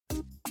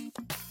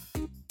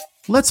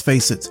Let's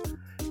face it,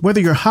 whether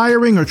you're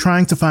hiring or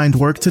trying to find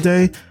work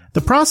today,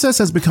 the process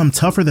has become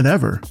tougher than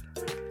ever.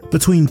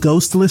 Between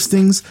ghost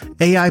listings,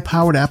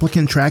 AI-powered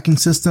applicant tracking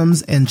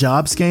systems, and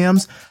job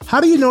scams, how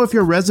do you know if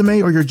your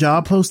resume or your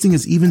job posting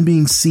is even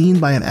being seen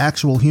by an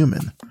actual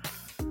human?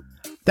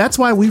 That's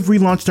why we've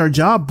relaunched our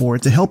job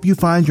board to help you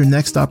find your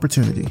next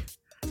opportunity.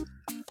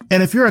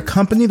 And if you're a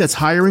company that's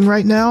hiring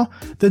right now,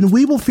 then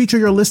we will feature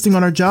your listing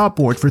on our job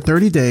board for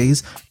 30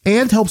 days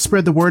and help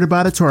spread the word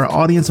about it to our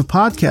audience of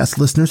podcast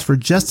listeners for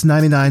just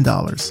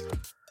 $99.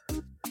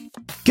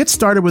 Get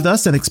started with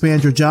us and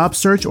expand your job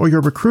search or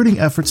your recruiting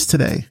efforts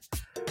today.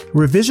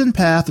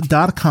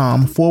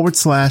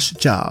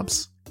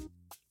 revisionpath.com/jobs.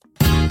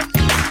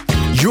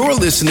 You're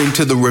listening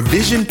to the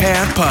Revision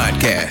Path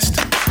Podcast,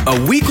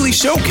 a weekly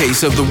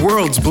showcase of the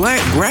world's Black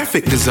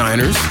graphic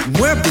designers,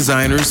 web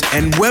designers,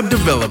 and web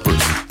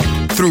developers.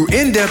 Through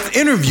in-depth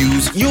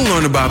interviews, you'll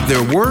learn about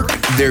their work,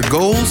 their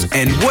goals,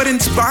 and what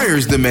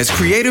inspires them as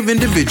creative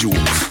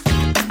individuals.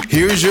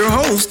 Here's your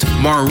host,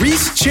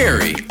 Maurice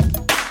Cherry.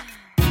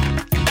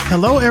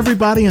 Hello,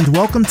 everybody, and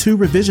welcome to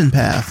Revision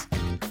Path.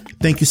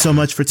 Thank you so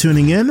much for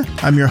tuning in.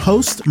 I'm your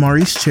host,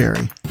 Maurice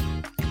Cherry.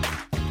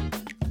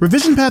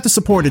 Revision Path is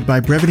supported by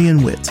Brevity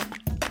 & Wit.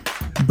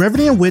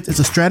 Brevity & Wit is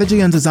a strategy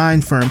and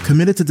design firm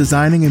committed to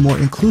designing a more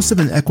inclusive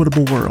and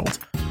equitable world.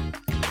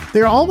 They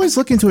are always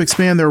looking to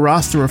expand their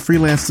roster of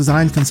freelance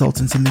design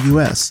consultants in the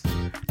U.S.,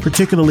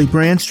 particularly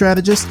brand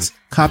strategists,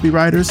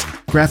 copywriters,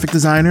 graphic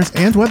designers,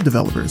 and web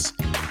developers.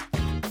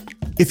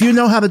 If you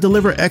know how to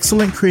deliver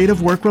excellent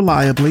creative work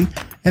reliably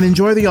and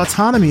enjoy the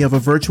autonomy of a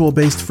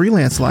virtual-based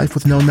freelance life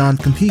with no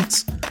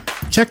non-competes,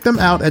 check them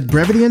out at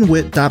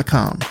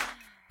brevitywit.com.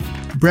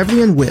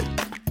 Brevity & Wit.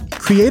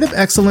 Creative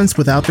excellence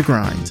without the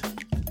grind.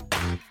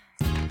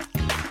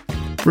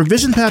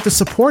 Revision Path is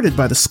supported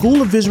by the School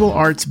of Visual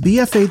Arts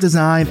BFA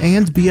Design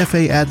and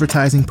BFA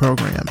Advertising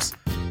programs.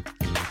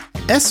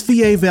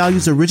 SVA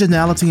values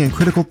originality and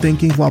critical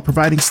thinking while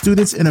providing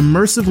students an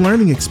immersive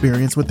learning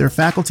experience with their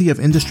faculty of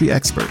industry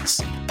experts.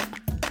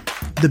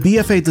 The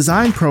BFA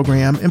Design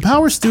program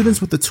empowers students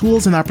with the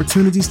tools and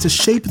opportunities to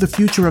shape the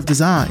future of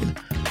design,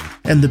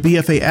 and the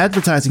BFA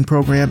Advertising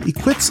program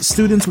equips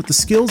students with the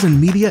skills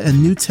in media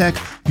and new tech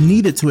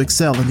needed to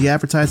excel in the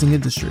advertising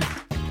industry.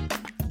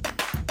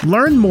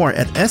 Learn more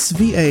at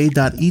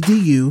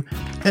sva.edu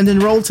and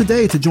enroll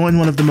today to join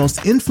one of the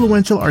most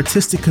influential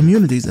artistic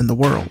communities in the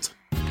world.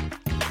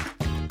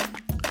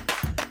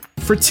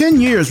 For 10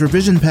 years,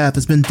 Revision Path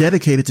has been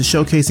dedicated to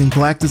showcasing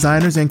Black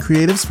designers and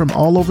creatives from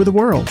all over the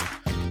world.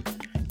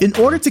 In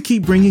order to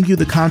keep bringing you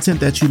the content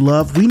that you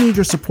love, we need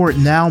your support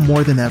now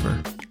more than ever.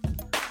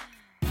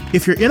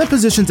 If you're in a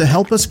position to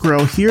help us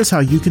grow, here's how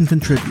you can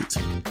contribute.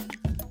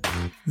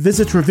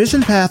 Visit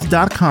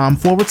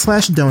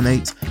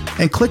revisionpath.com/donate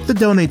and click the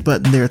donate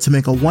button there to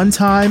make a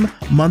one-time,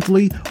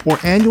 monthly, or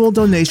annual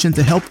donation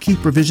to help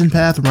keep Revision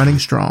Path running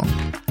strong.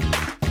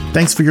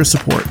 Thanks for your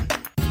support.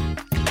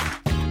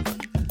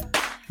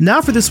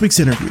 Now for this week's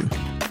interview.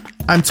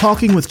 I'm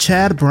talking with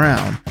Chad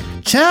Brown.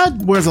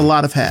 Chad wears a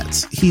lot of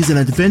hats. He's an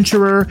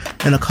adventurer,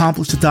 an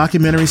accomplished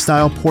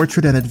documentary-style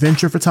portrait and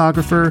adventure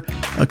photographer,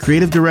 a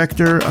creative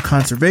director, a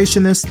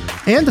conservationist,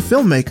 and a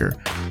filmmaker.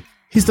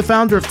 He's the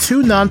founder of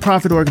two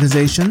nonprofit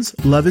organizations,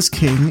 Love is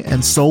King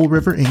and Soul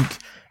River Inc.,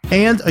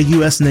 and a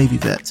U.S. Navy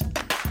vet.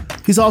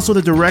 He's also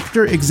the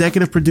director,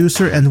 executive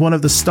producer, and one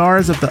of the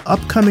stars of the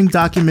upcoming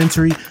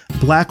documentary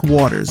Black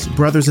Waters,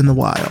 Brothers in the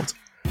Wild.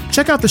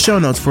 Check out the show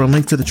notes for a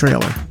link to the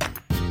trailer.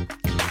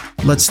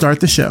 Let's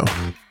start the show.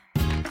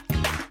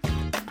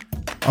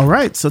 All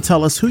right, so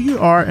tell us who you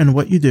are and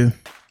what you do.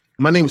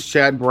 My name is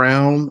Chad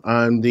Brown.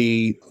 I'm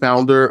the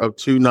founder of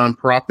two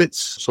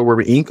nonprofits, Soul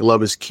River Inc.,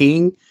 Love is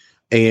King,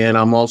 and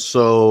I'm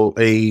also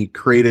a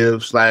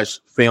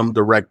creative/film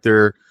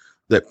director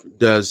that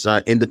does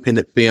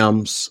independent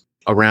films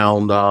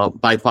around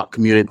BIPOC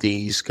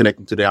communities,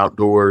 connecting to the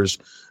outdoors,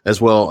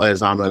 as well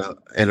as I'm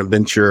an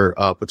adventure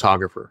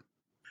photographer.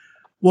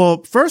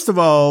 Well, first of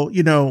all,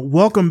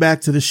 welcome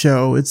back to the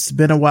show. It's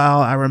been a while.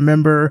 I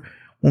remember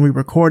when we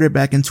recorded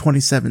back in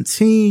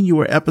 2017, you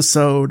were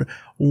episode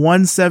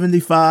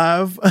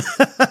 175.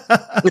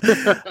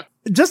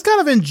 Just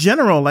kind of in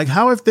general, like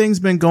how have things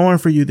been going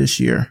for you this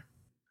year?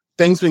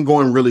 Things been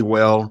going really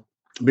well.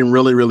 I've been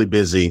really, really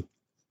busy.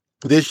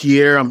 This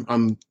year,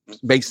 I'm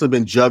basically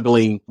been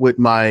juggling with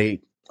my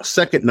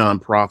second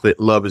nonprofit,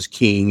 Love is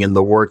King, and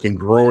the work and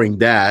growing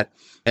that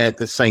at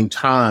the same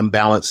time,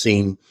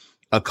 balancing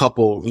a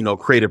couple,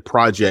 creative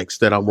projects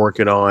that I'm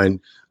working on.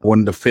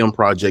 One of the film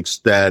projects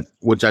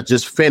which I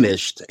just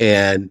finished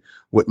and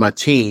with my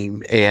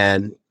team,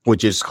 and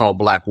which is called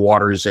Black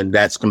Waters, and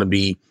that's going to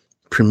be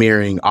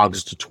premiering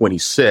August the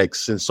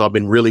 26th. And so I've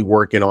been really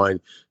working on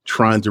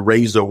trying to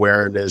raise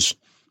awareness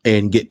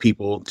and get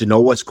people to know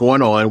what's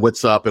going on,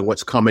 what's up, and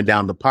what's coming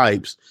down the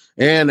pipes.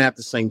 And at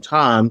the same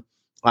time,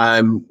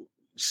 I'm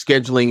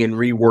scheduling and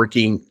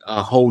reworking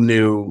a whole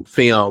new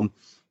film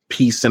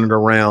piece centered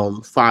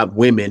around 5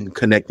 women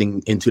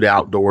connecting into the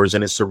outdoors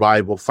and its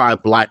survival,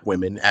 5 Black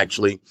women,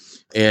 actually.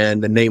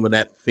 And the name of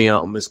that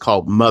film is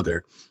called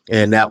Mother.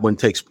 And that one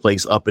takes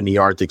place up in the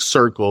Arctic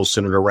Circle,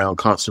 centered around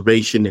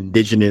conservation,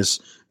 indigenous,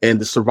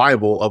 and the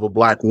survival of a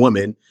Black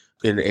woman.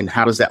 And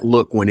how does that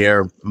look when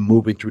they're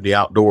moving through the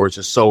outdoors?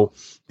 And so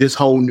this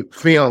whole new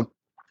film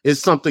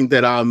is something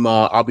that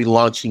I'll be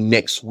launching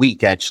next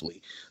week,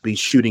 actually.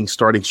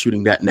 Starting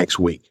shooting that next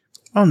week.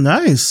 Oh,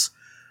 nice.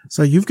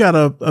 So you've got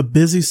a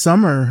busy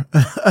summer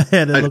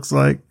ahead, it looks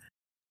like.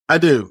 I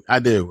do.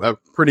 A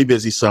pretty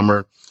busy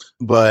summer,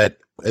 but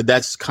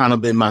that's kind of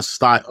been my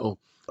style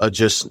of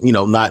just,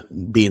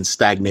 not being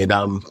stagnant.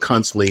 I'm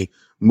constantly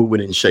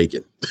moving and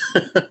shaking.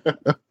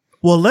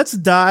 Well, let's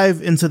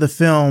dive into the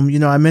film.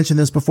 I mentioned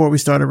this before we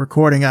started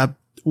recording. I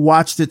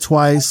watched it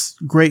twice.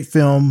 Great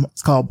film.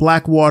 It's called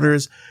Black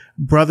Waters,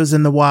 Brothers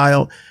in the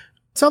Wild.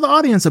 Tell the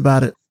audience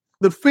about it.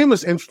 The film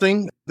is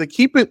interesting. To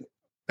keep it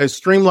as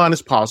streamlined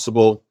as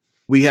possible,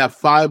 we have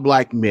 5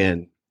 Black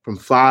men from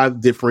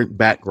 5 different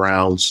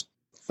backgrounds,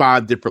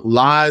 5 different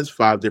lives,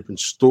 5 different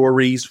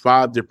stories,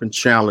 5 different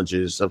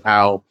challenges of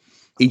how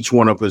each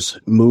one of us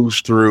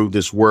moves through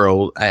this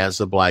world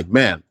as a Black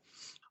man.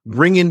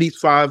 Bringing these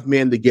 5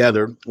 men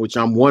together, which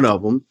I'm one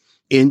of them,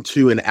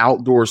 into an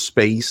outdoor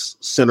space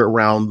centered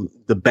around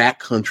the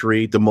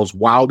backcountry, the most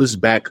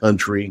wildest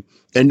backcountry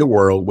in the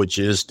world, which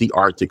is the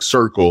Arctic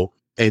Circle,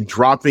 and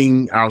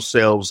dropping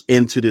ourselves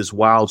into this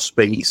wild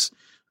space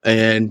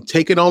and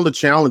taking on the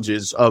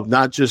challenges of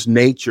not just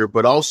nature,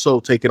 but also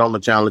taking on the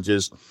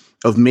challenges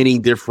of many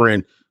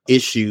different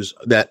issues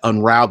that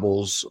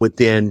unravels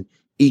within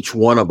each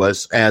one of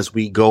us as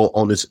we go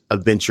on this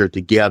adventure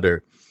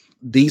together.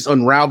 These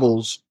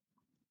unravels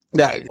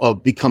that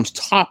becomes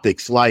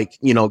topics like,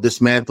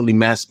 dismantling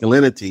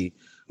masculinity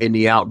in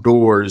the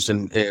outdoors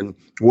and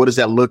what does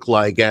that look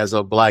like as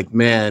a Black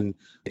man,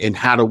 and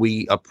how do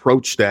we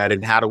approach that,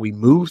 and how do we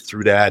move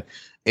through that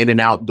in an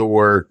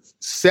outdoor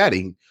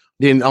setting.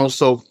 Then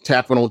also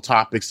tapping on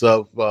topics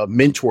of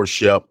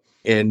mentorship,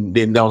 and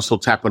then also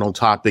tapping on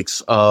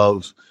topics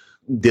of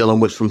dealing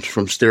with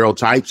from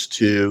stereotypes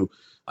to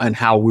and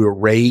how we were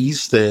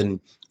raised and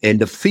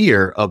the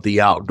fear of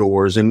the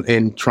outdoors,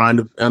 and trying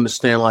to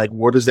understand, like,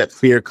 where does that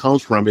fear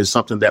comes from? Is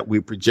something that we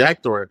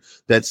project, or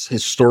that's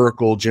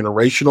historical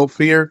generational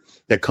fear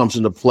that comes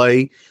into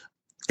play?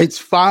 It's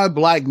 5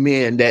 Black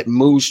men that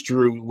moves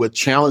through with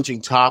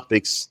challenging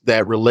topics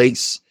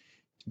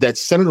that's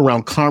centered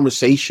around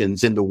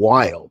conversations in the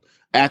wild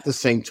at the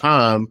same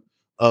time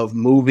of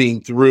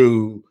moving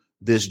through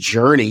this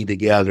journey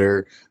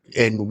together.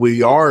 And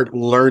we are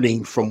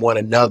learning from one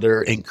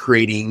another and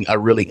creating a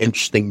really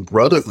interesting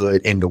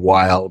brotherhood in the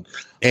wild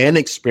and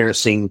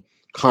experiencing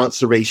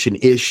conservation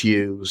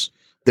issues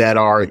that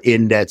are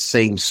in that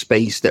same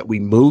space that we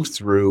move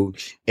through.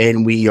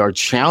 And we are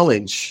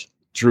challenged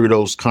through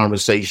those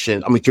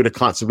conversations, through the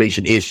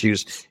conservation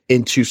issues,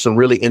 into some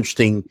really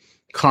interesting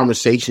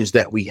conversations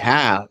that we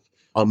have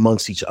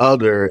amongst each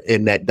other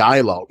in that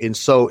dialogue. And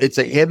so it's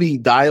a heavy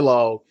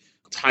dialogue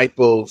type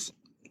of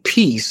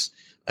piece.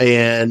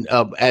 And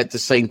at the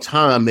same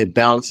time, it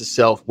balances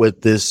itself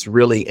with this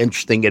really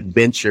interesting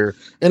adventure.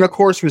 And of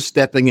course, we're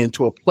stepping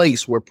into a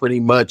place where pretty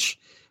much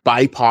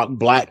BIPOC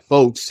Black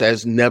folks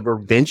has never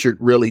ventured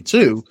really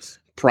to.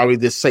 Probably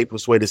the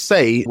safest way to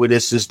say, where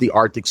this is the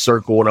Arctic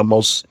Circle, one of the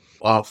most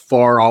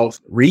far off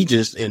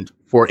regions, and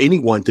for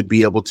anyone to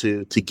be able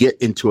to get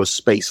into a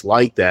space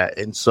like that.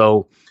 And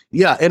so,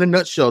 yeah, in a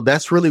nutshell,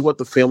 that's really what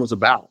the film is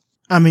about.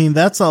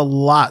 That's a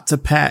lot to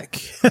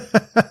pack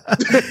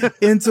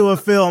into a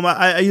film.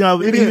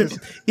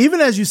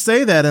 Even as you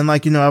say that, and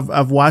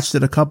I've watched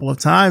it a couple of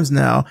times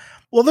now.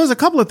 Well, there's a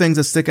couple of things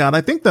that stick out.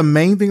 I think the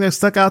main thing that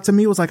stuck out to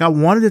me was I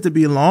wanted it to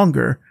be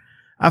longer.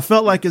 I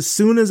felt like as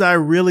soon as I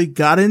really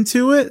got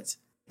into it,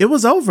 it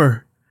was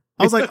over.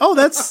 I was like, oh,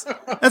 that's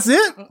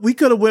it. We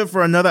could have went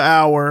for another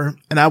hour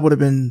and I would have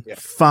been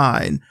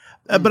fine.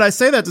 But I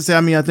say that to say,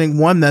 I think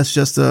one, that's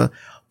just a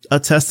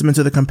testament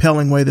to the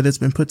compelling way that it's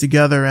been put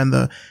together, and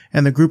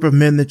the group of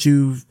men that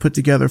you've put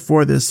together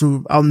for this,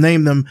 who I'll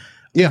name them.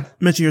 Yeah.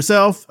 Mention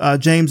yourself,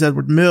 James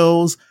Edward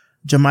Mills,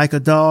 Jamaica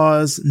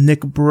Dawes,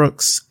 Nick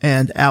Brooks,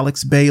 and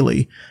Alex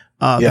Bailey.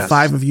 The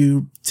 5 of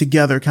you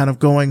together kind of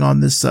going on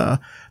this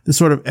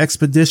sort of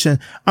expedition.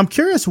 I'm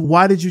curious,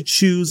 why did you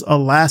choose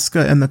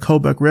Alaska and the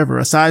Kobuk River?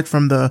 Aside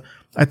from the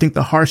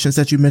harshness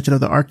that you mentioned of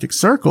the Arctic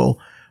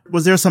Circle,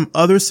 was there some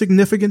other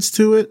significance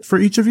to it for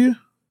each of you?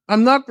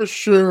 I'm not for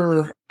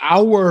sure.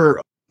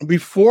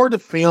 Before the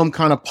film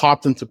kind of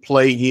popped into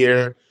play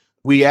here,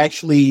 we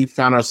actually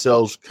found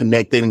ourselves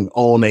connecting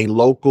on a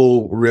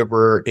local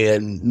river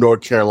in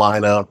North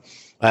Carolina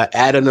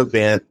at an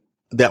event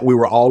that we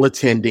were all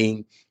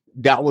attending.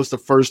 That was the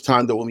first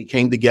time that when we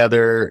came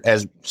together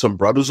as some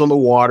brothers on the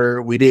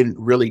water. We didn't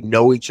really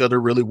know each other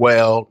really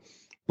well,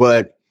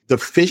 but the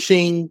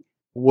fishing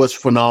was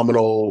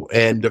phenomenal,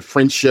 and the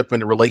friendship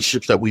and the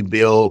relationships that we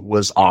built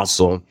was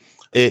awesome.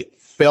 It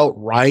felt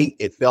right.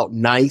 It felt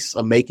nice.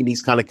 Making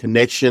these kind of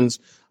connections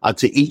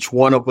to each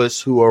one of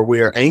us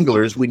we're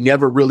anglers, we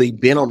never really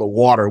been on the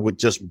water with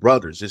just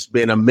brothers. It's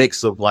been a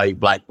mix of like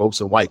black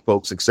folks and white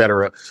folks,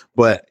 etc.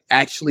 But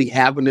actually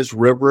having this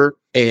river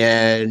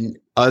and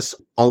us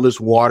on this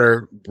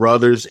water,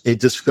 brothers, it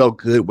just felt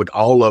good with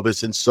all of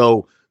us. And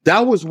so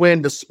that was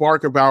when the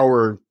spark of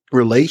our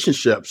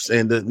relationships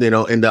and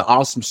the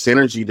awesome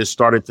synergy that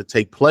started to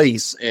take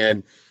place.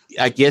 And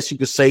I guess you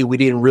could say we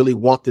didn't really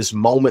want this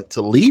moment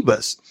to leave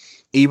us,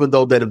 even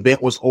though that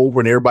event was over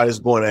and everybody's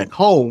going at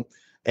home.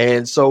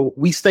 And so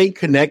we stayed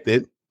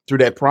connected through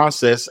that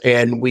process.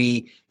 And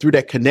through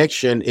that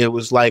connection, it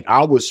was like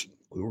I was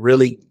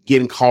really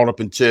getting caught up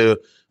into,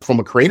 from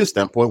a creative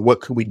standpoint,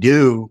 what could we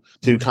do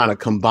to kind of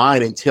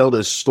combine and tell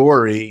this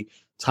story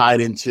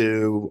tied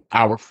into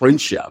our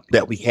friendship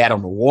that we had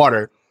on the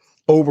water.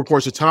 Over the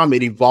course of time,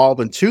 it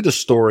evolved into the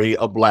story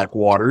of Black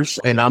Waters.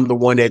 And I'm the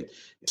one that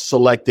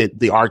selected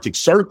the Arctic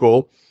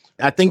Circle,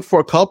 I think for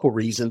a couple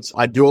reasons.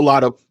 I do a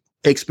lot of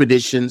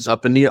expeditions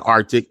up in the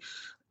Arctic,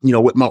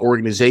 with my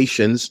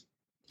organizations,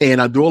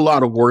 and I do a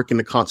lot of work in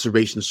the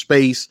conservation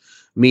space.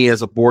 Me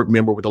as a board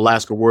member with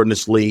Alaska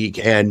Wilderness League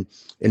and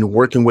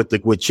working with the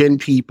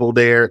Gwich'in people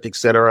there, et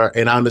cetera.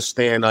 And I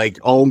understand like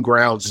on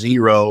ground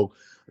zero,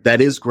 that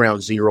is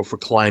ground zero for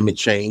climate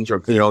change,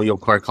 or, you'll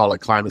call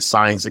it climate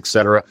science, et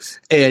cetera.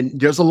 And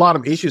there's a lot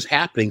of issues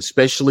happening,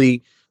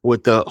 especially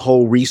with the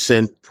whole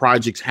recent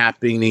projects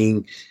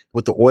happening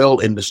with the oil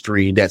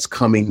industry that's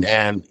coming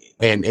and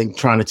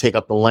trying to take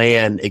up the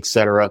land, et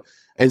cetera.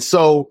 And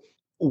so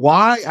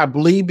why? I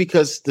believe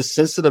because the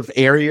sensitive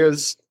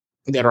areas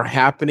that are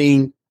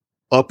happening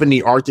up in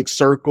the Arctic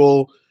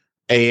Circle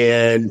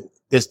and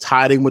is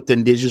tied in with the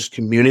indigenous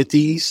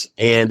communities.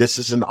 And this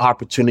is an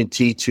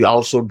opportunity to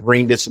also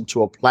bring this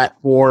into a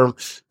platform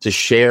to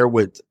share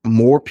with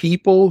more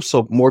people.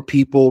 So more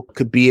people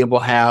could be able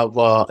to have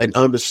an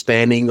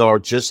understanding or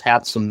just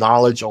have some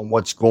knowledge on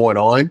what's going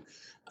on.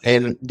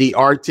 And the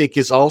Arctic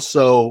is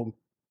also,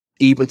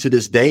 even to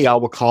this day, I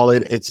would call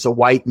it's a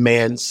white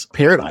man's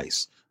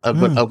paradise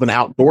of an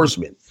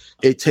outdoorsman.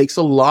 It takes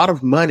a lot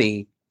of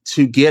money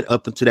to get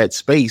up into that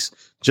space,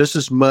 just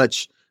as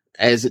much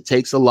as it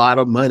takes a lot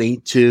of money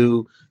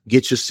to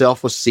get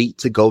yourself a seat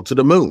to go to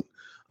the moon.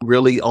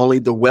 Really, only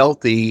the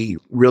wealthy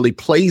really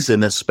plays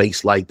in a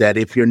space like that.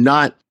 If you're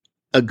not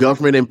a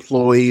government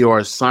employee or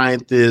a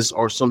scientist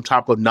or some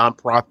type of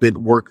nonprofit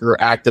worker,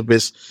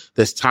 activist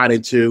that's tied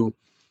into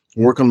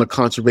work on the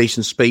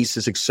conservation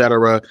spaces, et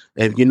cetera,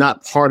 and if you're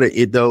not part of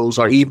it, those,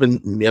 or even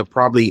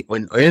probably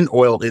in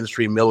oil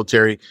industry,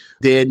 military,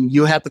 then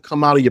you have to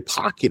come out of your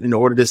pocket in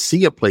order to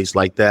see a place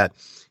like that.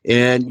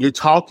 And you're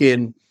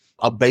talking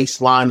a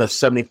baseline of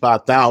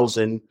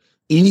 75,000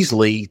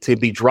 easily to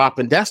be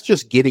dropping. That's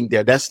just getting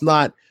there. That's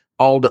not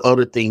all the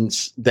other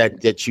things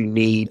that you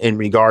need in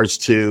regards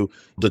to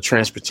the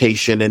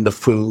transportation and the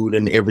food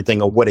and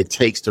everything, or what it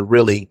takes to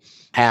really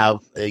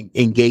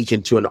engage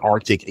into an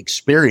Arctic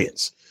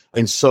experience.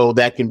 And so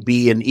that can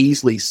be an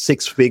easily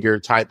 6-figure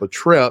type of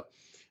trip.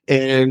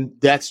 And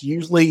that's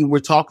usually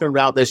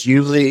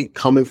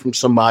coming from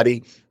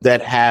somebody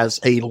that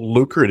has a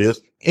lucrative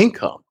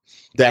income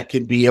that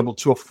can be able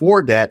to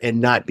afford that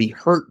and not be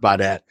hurt by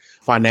that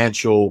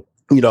financial,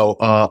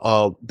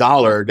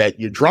 dollar that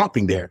you're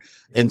dropping there.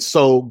 And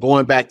so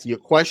going back to your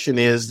question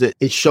is that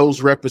it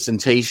shows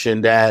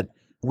representation that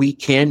we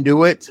can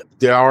do it.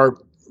 There are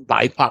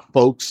BIPOC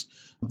folks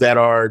that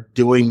are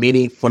doing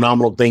many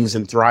phenomenal things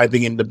and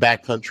thriving in the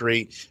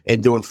backcountry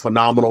and doing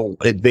phenomenal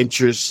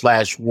adventures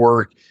 /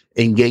 work,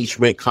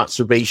 engagement,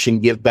 conservation,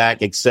 give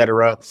back, et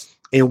cetera.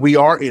 And we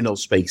are in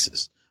those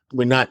spaces.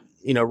 We're not,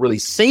 really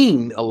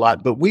seen a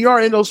lot, but we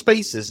are in those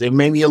spaces, and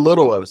maybe a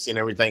little of us and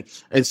everything.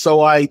 And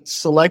so I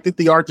selected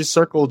the Arctic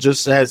Circle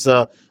just as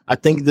I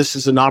think this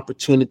is an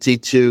opportunity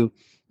to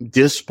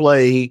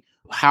display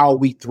how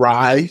we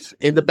thrive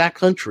in the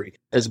backcountry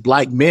as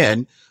Black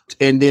men.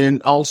 And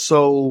then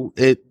also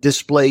it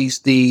displays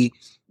the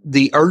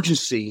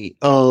urgency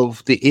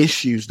of the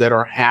issues that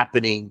are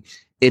happening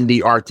in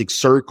the Arctic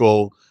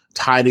Circle,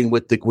 tied in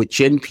with the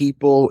Gwich'in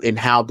people, and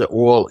how the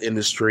oil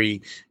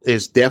industry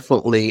is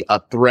definitely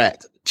a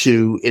threat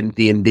to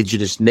the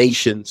indigenous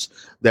nations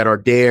that are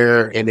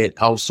there. And it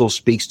also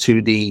speaks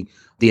to the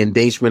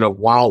endangerment of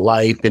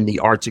wildlife and the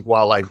Arctic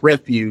Wildlife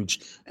Refuge.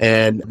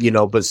 And,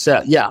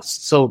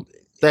 so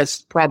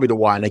that's probably the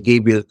why. And I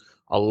gave you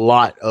a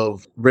lot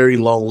of very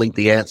long,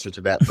 lengthy answer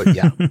to that, but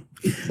yeah.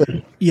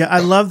 Yeah, I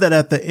love that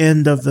at the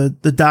end of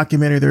the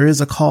documentary, there is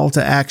a call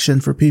to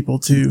action for people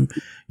to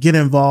get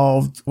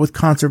involved with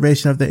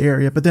conservation of the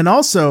area. But then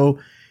also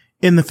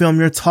in the film,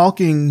 you're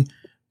talking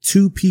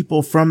to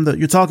people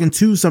you're talking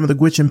to some of the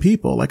Gwich'in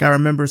people. Like I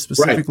remember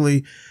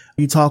specifically,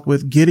 you talked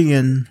with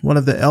Gideon, one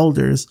of the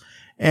elders,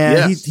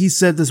 and yes, he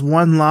said this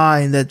one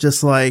line that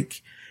just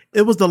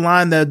it was the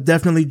line that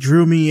definitely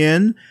drew me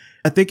in.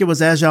 I think it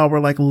was as y'all were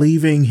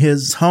leaving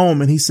his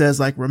home, and he says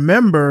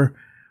remember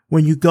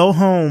when you go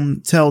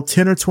home, tell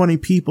 10 or 20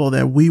 people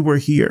that we were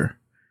here.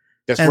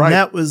 That's right. And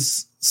that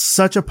was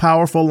such a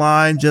powerful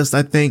line. Just,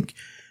 I think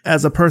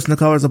as a person of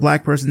color, as a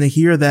Black person, to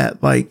hear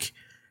that,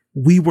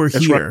 we were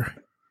here. Right.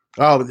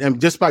 Oh, and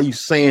just by you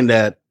saying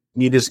that,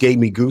 you just gave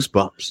me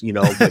goosebumps,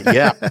 but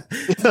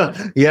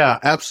yeah, yeah,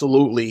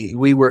 absolutely.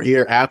 We were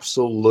here.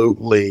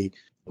 Absolutely.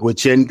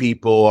 Gwich'in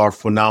people are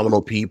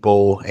phenomenal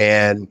people,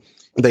 and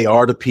they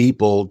are the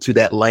people to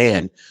that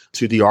land,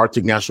 to the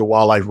Arctic National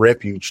Wildlife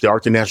Refuge. The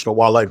Arctic National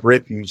Wildlife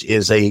Refuge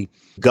is a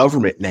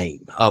government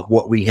name of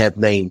what we have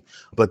named,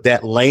 but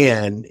that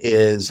land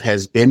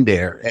has been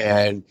there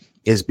and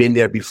has been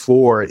there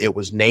before it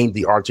was named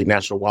the Arctic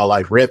National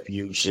Wildlife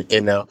Refuge.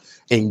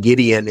 And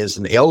Gideon is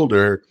an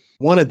elder,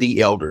 one of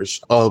the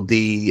elders of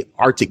the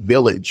Arctic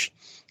Village,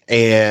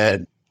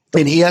 and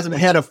he hasn't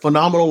had a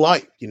phenomenal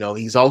life.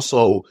 He's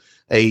also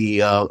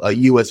a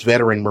U.S.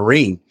 veteran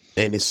Marine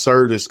and has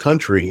served his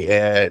country,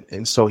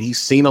 and so he's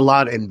seen a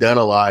lot and done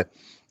a lot,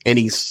 and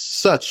he's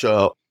such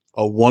a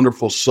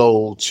wonderful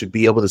soul to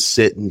be able to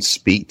sit and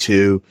speak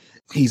to.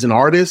 He's an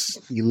artist.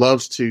 He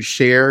loves to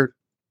share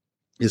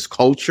his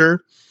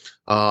culture,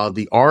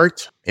 the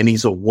art, and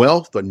he's a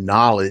wealth of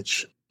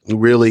knowledge. He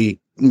really,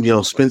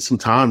 spent some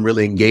time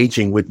really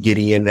engaging with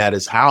Gideon at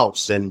his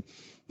house, and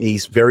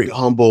he's very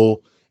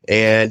humble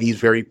and he's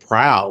very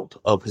proud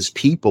of his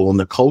people and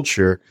the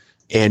culture.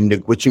 And the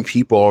Gwich'in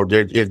people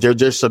they're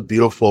just a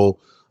beautiful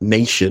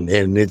nation,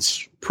 and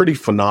it's pretty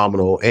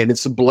phenomenal. And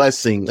it's a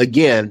blessing.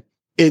 Again,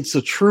 it's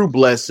a true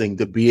blessing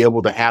to be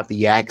able to have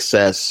the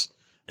access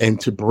and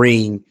to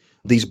bring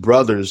these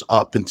brothers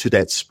up into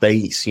that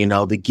space.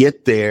 To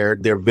get there,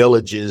 their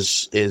village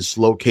is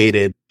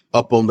located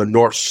up on the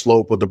north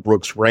slope of the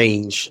Brooks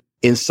Range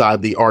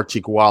inside the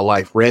Arctic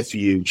Wildlife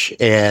Refuge.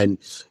 And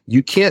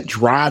you can't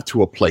drive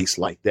to a place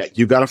like that.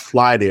 You got to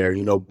fly there.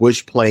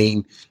 Bush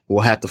Plane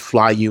will have to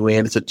fly you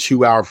in. It's a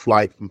 2-hour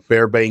flight from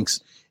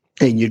Fairbanks.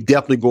 And you're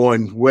definitely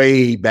going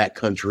way back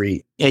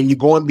country, and you're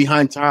going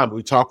behind time.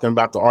 We're talking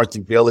about the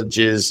Arctic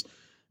villages.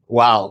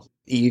 Wow.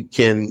 You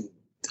can,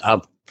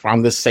 I'm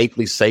going to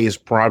safely say, is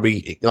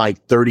probably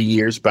like 30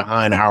 years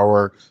behind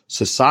our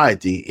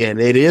society.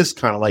 And it is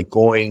kind of like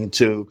going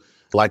to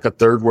like a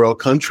third world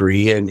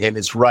country, and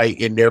it's right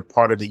in their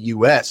part of the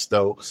U.S.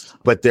 though.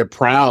 But they're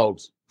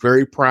proud,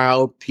 very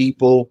proud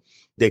people.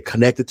 They're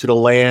connected to the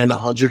land,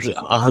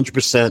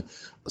 100%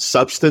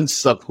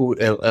 substance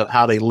of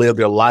how they live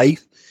their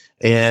life.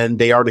 And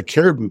they are the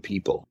Caribou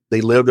people.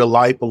 They live their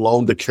life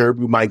along the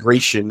Caribou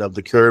migration of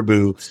the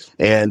Caribou,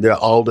 and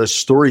all the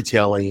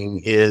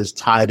storytelling is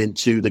tied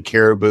into the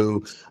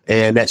Caribou,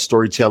 and that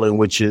storytelling,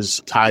 which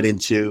is tied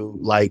into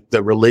like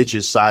the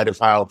religious side of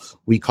how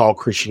we call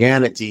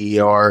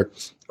Christianity or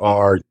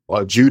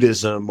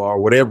Judaism or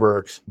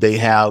whatever. They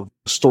have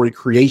story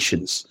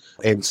creations.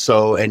 And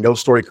those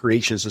story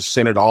creations are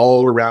centered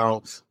all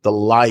around the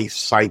life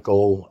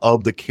cycle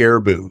of the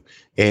caribou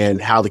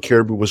and how the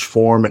caribou was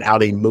formed and how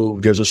they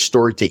moved. There's a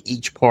story to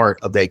each part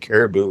of that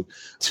caribou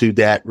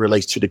that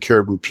relates to the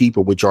caribou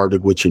people, which are the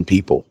Gwich'in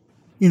people.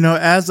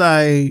 As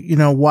I,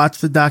 watched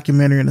the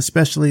documentary, and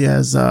especially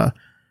as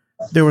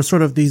there were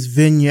sort of these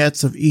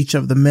vignettes of each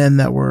of the men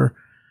that were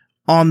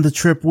on the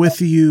trip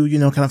with you,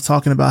 kind of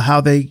talking about how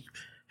they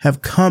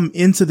have come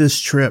into this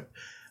trip.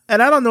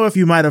 And I don't know if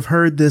you might have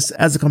heard this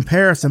as a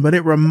comparison, but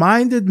it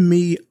reminded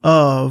me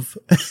of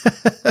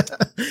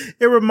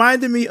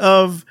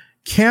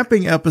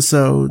camping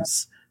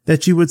episodes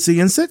that you would see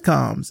in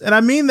sitcoms. And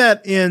I mean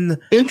that in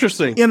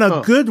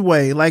a good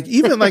way. Like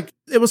even like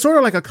it was sort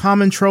of like a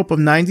common trope of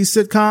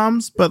 90s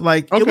sitcoms, but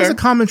like it was a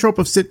common trope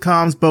of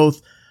sitcoms,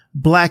 both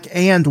black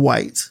and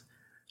white.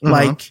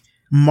 Like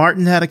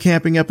Martin had a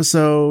camping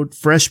episode,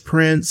 Fresh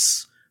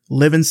Prince,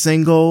 Living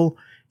Single.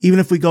 Even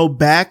if we go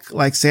back,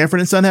 like Sanford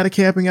and Son had a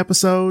camping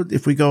episode.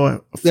 If we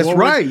go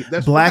forward,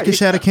 Blackish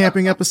had a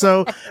camping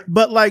episode.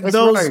 But like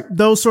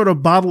those sort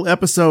of bottle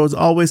episodes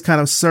always kind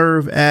of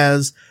serve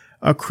as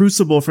a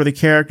crucible for the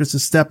characters to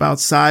step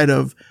outside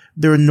of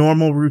their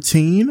normal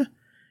routine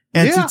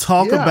and to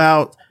talk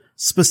about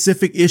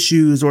specific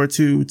issues or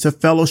to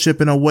fellowship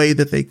in a way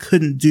that they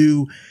couldn't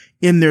do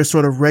in their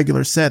sort of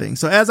regular setting.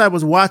 So as I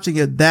was watching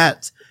it,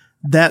 that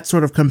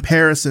sort of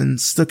comparison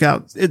stuck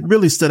out. It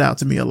really stood out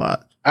to me a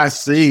lot. I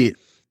see.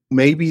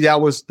 Maybe that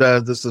was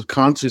the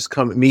subconscious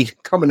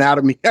coming out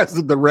of me as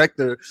the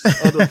director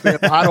of the film.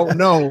 I don't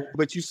know,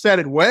 but you said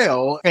it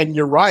well, and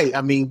you're right.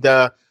 I mean,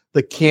 the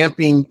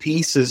camping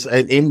pieces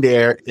in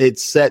there, it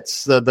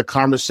sets the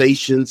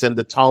conversations and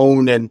the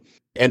tone and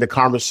the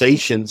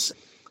conversations.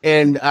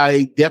 And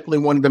I definitely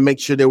wanted to make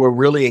sure they were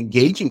really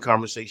engaging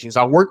conversations.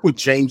 I worked with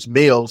James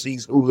Mills.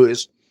 He's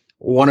a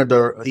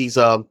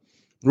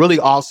really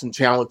awesome,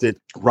 talented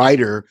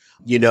writer,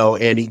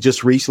 and he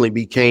just recently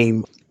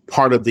became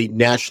part of the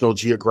National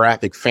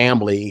Geographic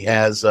family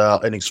as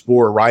an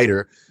explorer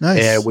writer.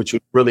 Nice. And which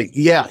was really,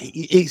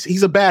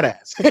 he's a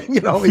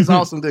badass. He's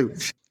awesome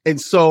dude.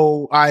 And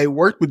so I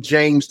worked with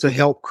James to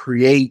help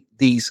create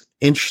these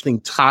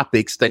interesting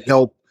topics that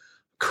help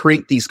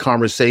create these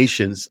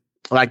conversations.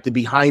 Like the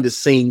behind the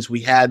scenes, we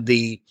had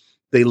the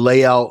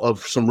layout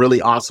of some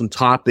really awesome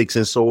topics.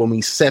 And so when we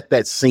set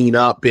that scene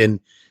up in,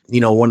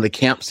 one of the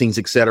camp scenes,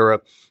 et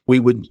cetera, we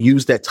would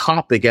use that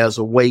topic as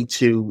a way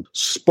to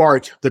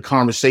spark the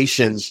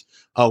conversations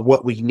of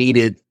what we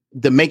needed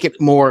to make it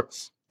more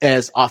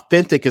as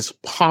authentic as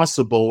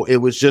possible. It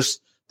was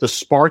just to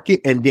spark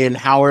it. And then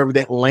however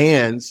that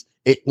lands,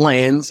 it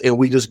lands and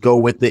we just go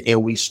with it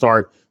and we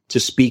start to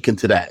speak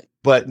into that.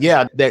 But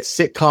yeah, that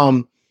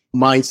sitcom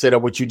mindset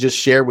of what you just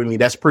shared with me,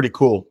 that's pretty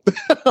cool.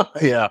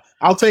 Yeah,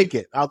 I'll take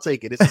it.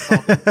 It's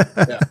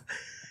yeah,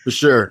 for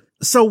sure.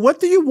 So what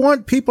do you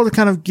want people to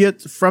kind of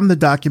get from the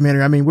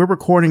documentary? I mean, we're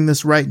recording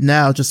this right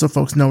now, just so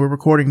folks know we're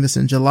recording this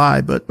in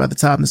July, but by the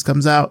time this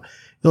comes out,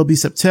 it'll be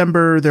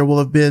September. There will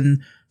have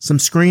been some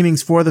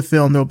screenings for the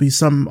film. There'll be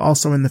some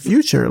also in the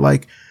future.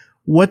 Like,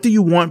 what do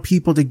you want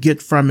people to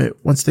get from it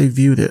once they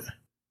viewed it?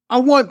 I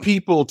want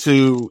people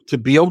to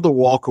be able to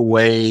walk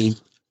away.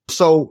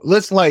 So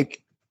let's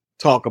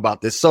talk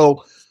about this.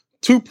 So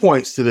 2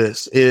 points to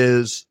this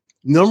is,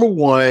 number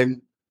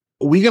one,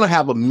 we're going to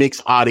have a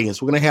mixed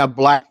audience. We're going to have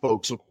Black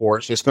folks, of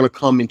course, that's going to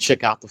come and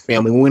check out the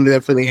family. We're going to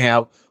definitely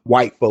have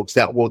white folks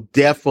that will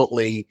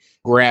definitely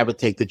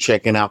gravitate to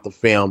checking out the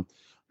film.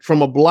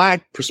 From a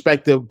Black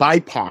perspective,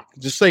 BIPOC,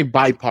 just say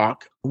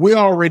BIPOC, we're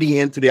already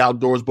into the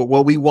outdoors, but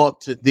what we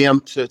want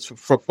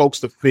for folks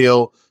to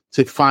feel,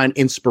 to find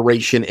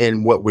inspiration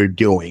in what we're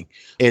doing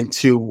and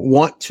to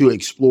want to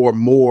explore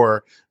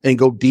more and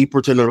go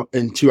deeper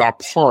into our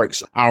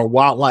parks, our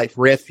wildlife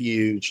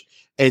refuge,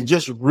 and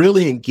just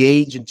really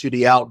engage into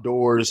the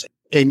outdoors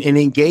and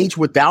engage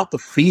without the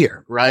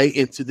fear, right?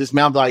 Into this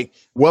mountain. Like,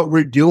 what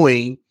we're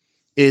doing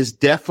is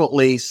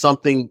definitely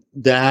something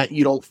that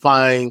you don't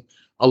find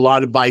a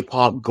lot of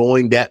BIPOC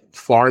going that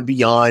far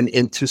beyond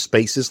into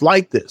spaces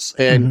like this.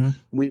 And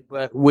we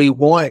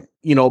want,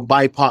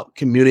 BIPOC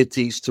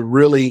communities to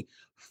really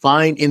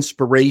find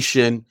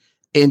inspiration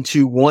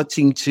into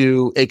wanting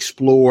to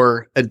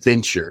explore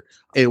adventure.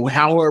 And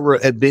however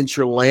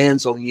adventure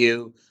lands on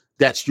you,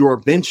 that's your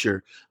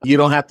adventure. You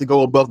don't have to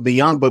go above and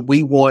beyond, but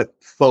we want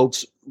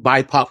folks,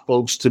 BIPOC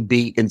folks, to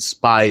be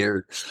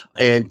inspired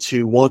and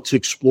to want to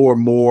explore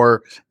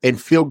more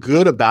and feel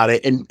good about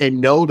it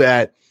and know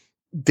that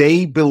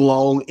they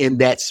belong in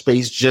that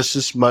space just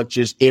as much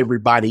as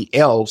everybody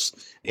else.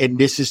 And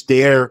this is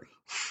their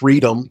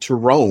freedom to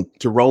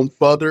roam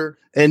further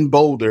and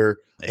bolder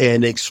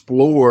and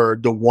explore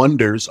the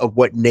wonders of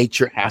what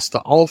nature has to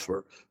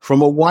offer.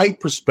 From a white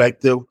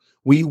perspective,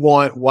 we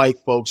want white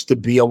folks to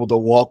be able to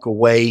walk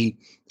away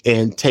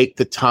and take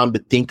the time to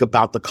think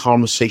about the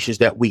conversations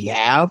that we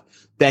have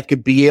that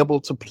could be able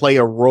to play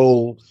a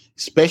role,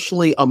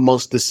 especially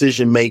amongst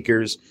decision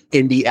makers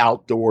in the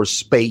outdoor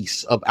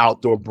space of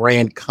outdoor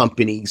brand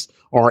companies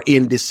or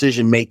in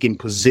decision-making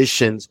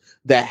positions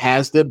that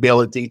has the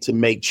ability to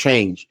make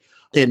change.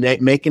 And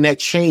that making that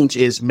change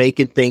is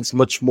making things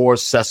much more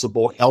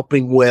accessible,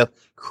 helping with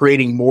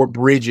creating more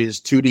bridges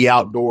to the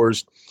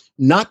outdoors,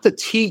 not to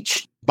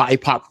teach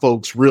BIPOC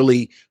folks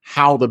really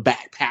how to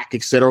backpack,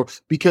 et cetera,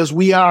 because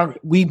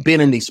we've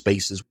been in these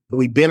spaces.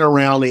 We've been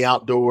around the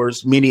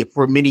outdoors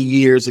for many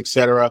years, et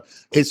cetera.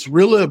 It's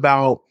really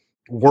about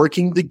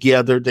working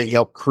together to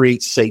help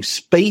create safe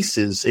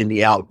spaces in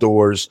the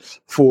outdoors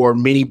for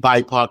many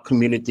BIPOC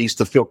communities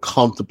to feel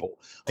comfortable.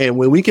 And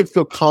when we can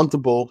feel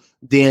comfortable,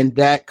 then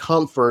that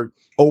comfort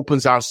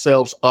opens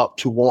ourselves up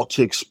to want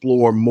to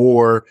explore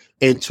more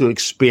and to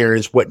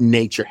experience what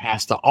nature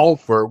has to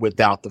offer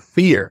without the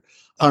fear.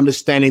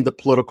 Understanding the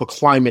political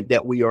climate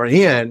that we are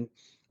in,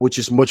 which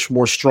is much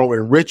more strong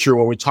and richer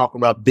when we're talking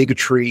about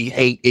bigotry,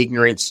 hate,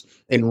 ignorance,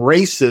 and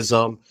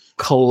racism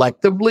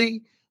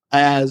collectively,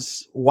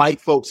 as white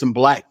folks and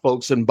Black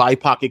folks and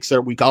BIPOC, et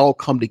cetera, we all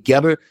come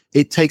together.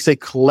 It takes a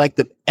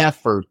collective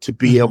effort to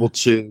be able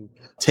to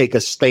take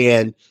a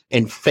stand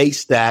and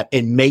face that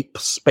and make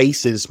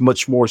spaces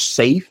much more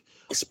safe,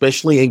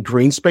 especially in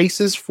green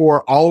spaces,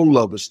 for all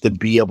of us to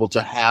be able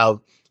to have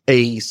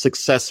a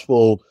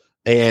successful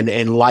and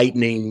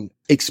enlightening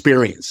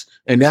experience.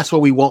 And that's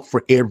what we want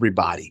for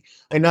everybody.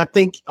 And I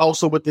think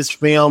also with this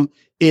film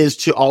is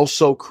to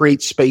also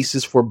create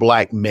spaces for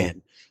Black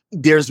men.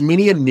 There's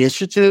many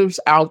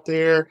initiatives out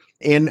there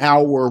in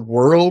our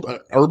world,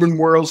 urban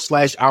world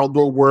 /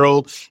 outdoor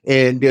world.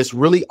 And there's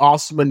really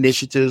awesome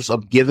initiatives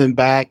of giving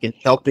back and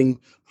helping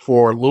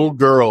for little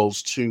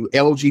girls, to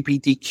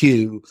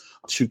LGBTQ,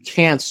 to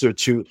cancer,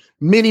 to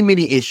many,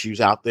 many issues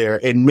out there,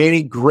 and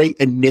many great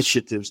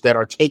initiatives that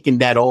are taking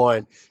that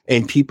on,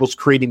 and people's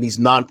creating these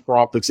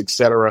nonprofits, et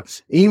cetera,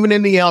 even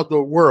in the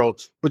outdoor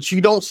world. But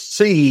you don't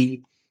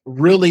see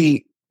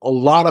really a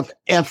lot of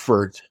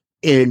effort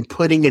in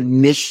putting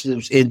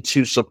initiatives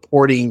into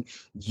supporting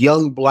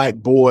young Black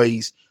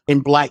boys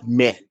and Black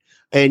men.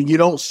 And you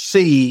don't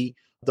see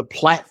the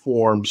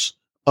platforms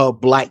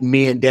of Black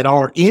men that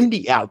are in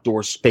the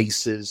outdoor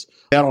spaces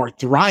that are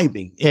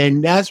thriving.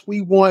 And that's, we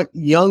want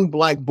young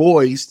Black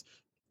boys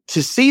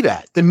to see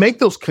that, to make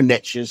those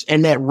connections,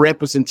 and that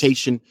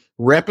representation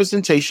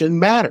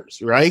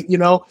matters, right?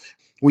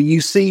 When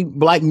you see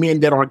Black men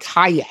that are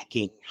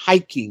kayaking,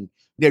 hiking,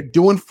 they're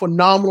doing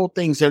phenomenal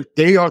things.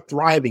 They are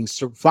thriving,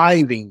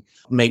 surviving,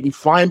 maybe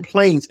flying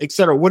planes, et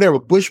cetera, whatever,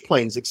 bush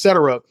planes, et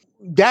cetera.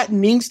 That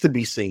needs to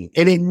be seen,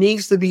 and it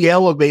needs to be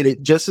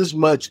elevated just as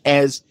much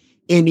as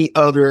any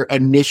other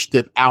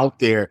initiative out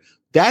there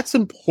That's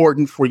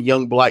important for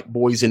young Black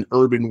boys in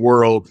urban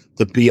world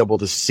to be able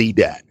to see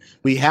that.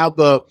 We have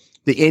the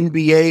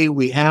NBA,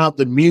 we have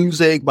the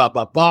music, blah,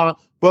 blah, blah,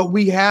 but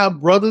we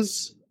have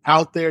brothers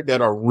out there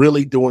that are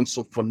really doing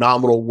some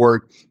phenomenal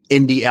work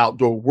in the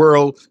outdoor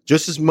world,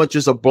 just as much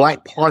as a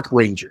Black park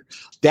ranger.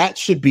 That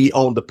should be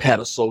on the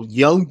pedestal.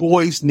 Young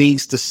boys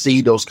needs to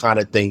see those kind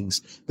of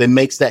things that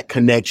makes that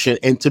connection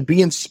and to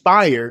be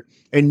inspired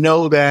and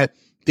know that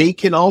they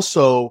can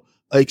also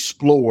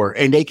explore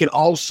and they can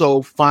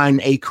also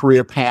find a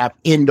career path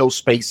in those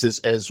spaces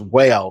as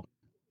well.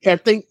 I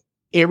think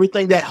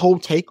everything, that whole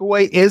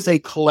takeaway is a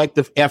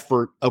collective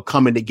effort of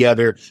coming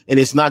together. And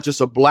it's not just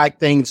a Black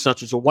thing, it's not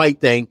just a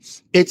white thing.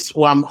 It's,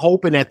 well, I'm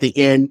hoping at the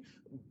end,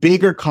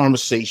 bigger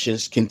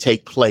conversations can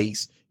take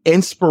place,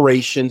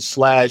 inspiration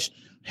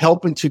 /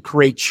 helping to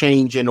create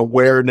change and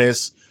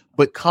awareness,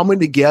 but coming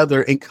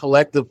together and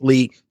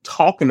collectively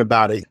talking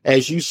about it.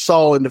 As you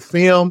saw in the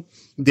film,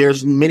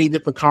 there's many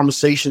different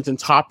conversations and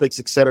topics,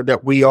 et cetera,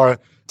 that we are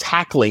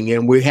tackling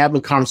and we're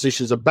having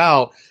conversations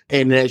about.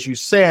 And as you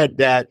said,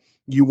 that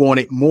you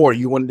wanted more,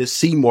 you wanted to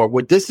see more.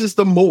 Well, this is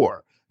the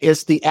more.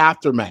 It's the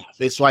aftermath.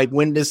 It's like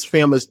when this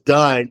film is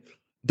done,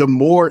 the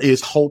more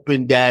is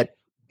hoping that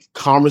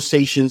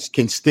conversations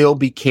can still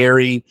be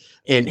carried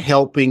and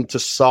helping to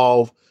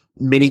solve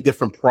many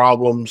different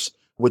problems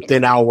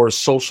within our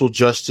social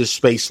justice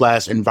space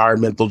 /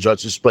 environmental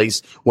justice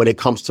space when it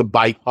comes to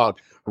BIPOC,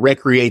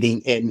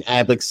 recreating and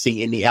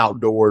advocacy in the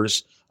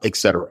outdoors,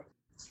 etc.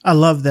 I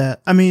love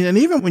that. I mean, and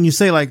even when you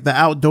say like the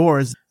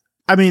outdoors,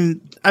 I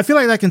mean, I feel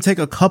like that can take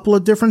a couple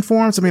of different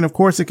forms. I mean, of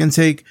course, it can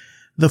take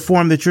the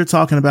form that you're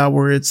talking about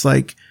where it's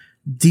like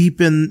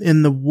deep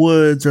in the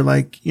woods or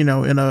like, you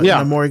know, in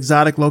a more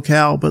exotic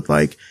locale, but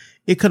like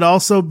it could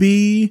also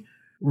be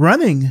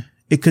running.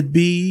 It could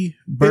be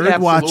bird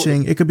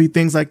watching. It could be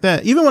things like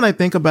that. Even when I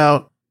think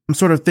about, I'm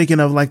sort of thinking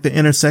of like the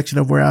intersection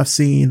of where I've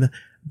seen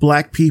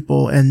Black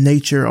people and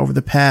nature over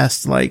the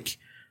past, like,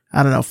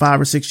 I don't know, 5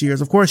 or 6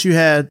 years. Of course, you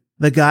had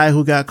the guy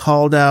who got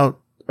called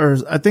out, or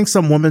I think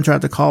some woman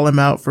tried to call him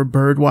out for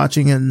bird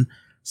watching in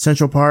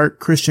Central Park,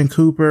 Christian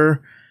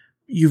Cooper.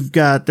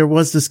 There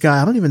was this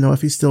guy, I don't even know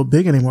if he's still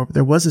big anymore, but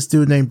there was this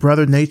dude named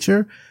Brother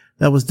Nature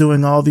that was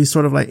doing all these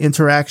sort of like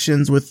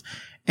interactions with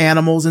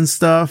animals and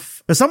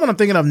stuff. There's someone I'm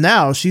thinking of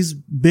now. She's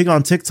big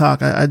on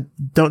TikTok. I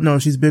don't know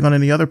if she's big on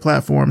any other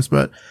platforms,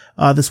 but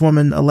this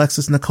woman,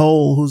 Alexis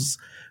Nicole,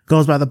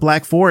 goes by the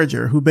Black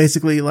Forager, who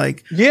basically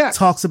like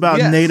talks about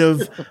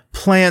native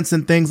plants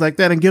and things like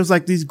that and gives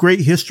like these great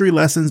history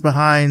lessons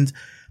behind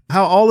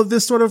how all of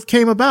this sort of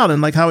came about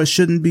and like how it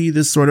shouldn't be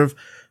this sort of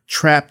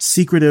trapped,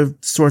 secretive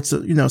sort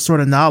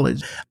of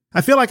knowledge.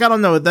 I feel like, I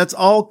don't know, that's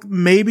all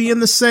maybe in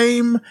the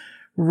same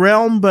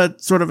realm,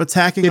 but sort of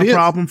attacking a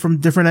problem from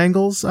different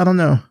angles. I don't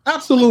know.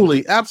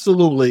 Absolutely.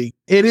 Absolutely.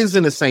 It is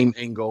in the same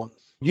angle.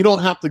 You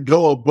don't have to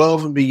go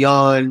above and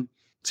beyond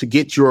to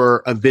get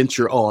your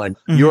adventure on.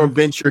 Mm-hmm. Your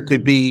adventure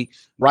could be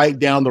right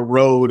down the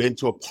road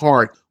into a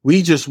park.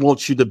 We just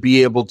want you to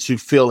be able to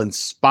feel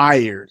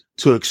inspired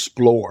to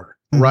explore,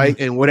 mm-hmm. right?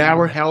 And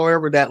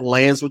however that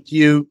lands with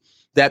you,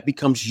 that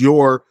becomes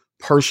your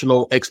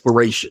personal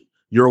exploration,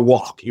 your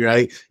walk,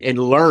 right? And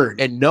learn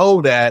and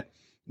know that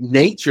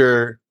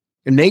nature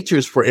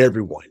is for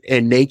everyone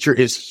and nature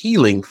is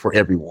healing for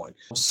everyone.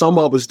 Some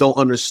of us don't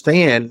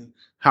understand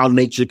how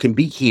nature can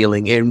be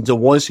healing. And the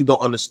ones who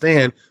don't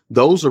understand,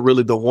 those are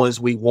really the ones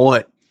we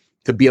want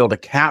to be able to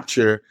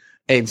capture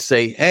and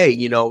say, hey,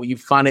 you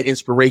find an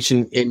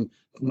inspiration and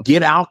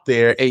get out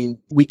there and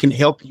we can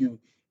help you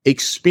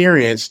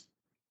experience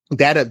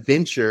that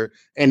adventure.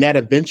 And that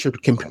adventure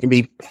can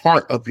be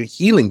part of your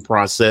healing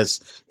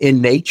process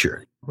in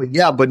nature.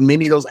 But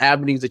many of those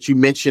avenues that you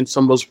mentioned,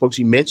 some of those folks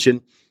you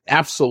mentioned,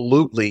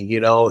 absolutely,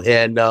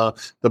 and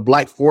the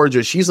Black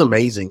Forager, she's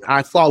amazing.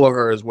 I follow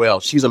her as well.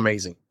 She's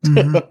amazing.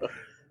 Mm-hmm.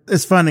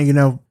 It's funny,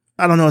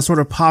 I don't know, a sort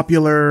of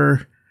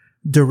popular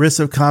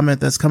derisive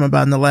comment that's come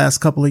about in the last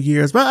couple of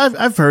years, but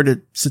I've heard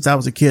it since I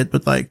was a kid,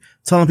 but like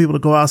telling people to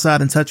go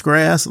outside and touch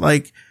grass,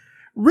 like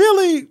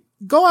really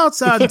go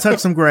outside and touch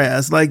some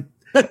grass, like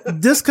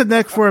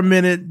disconnect for a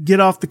minute,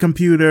 get off the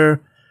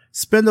computer,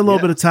 spend a little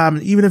bit of time,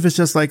 even if it's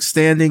just like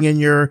standing in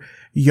your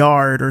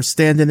yard or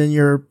standing in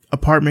your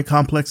apartment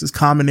complex's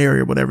common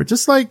area or whatever,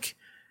 just like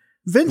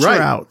venture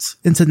out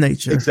into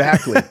nature.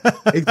 Exactly.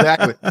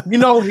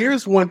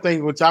 Here's one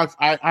thing which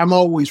I'm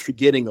always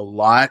forgetting a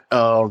lot,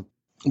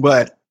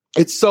 but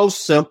it's so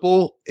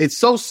simple. It's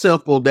so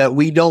simple that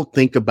we don't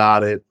think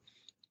about it.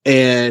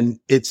 And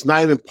it's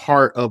not even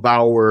part of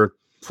our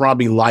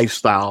probably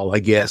lifestyle, I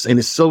guess. And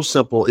it's so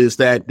simple is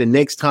that the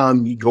next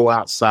time you go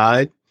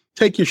outside,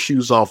 take your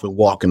shoes off and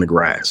walk in the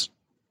grass,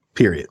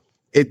 period.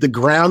 The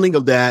grounding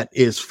of that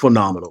is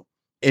phenomenal.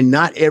 And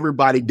not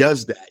everybody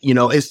does that.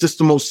 It's just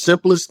the most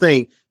simplest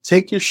thing.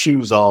 Take your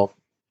shoes off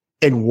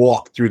and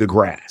walk through the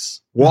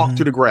grass, walk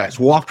through the grass,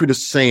 walk through the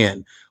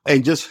sand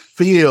and just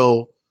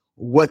feel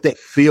what that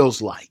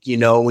feels like,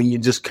 when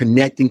you're just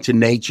connecting to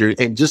nature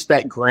and just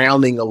that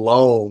grounding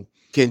alone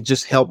can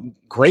just help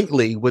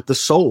greatly with the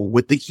soul,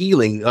 with the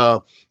healing,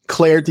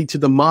 clarity to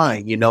the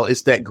mind.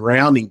 It's that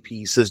grounding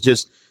piece. It's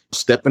just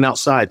stepping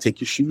outside,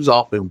 take your shoes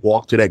off and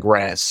walk to that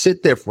grass.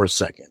 Sit there for a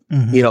second,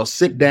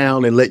 sit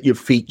down and let your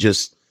feet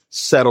just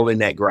settle in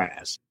that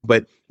grass.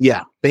 But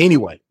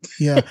anyway.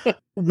 Yeah.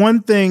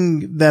 One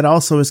thing that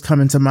also is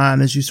coming to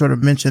mind is you sort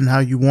of mentioned how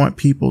you want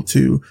people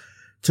to,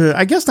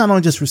 I guess, not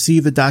only just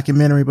receive the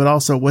documentary, but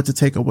also what to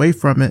take away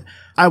from it.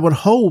 I would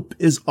hope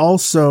is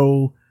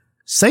also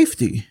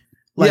safety,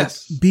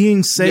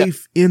 being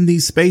safe in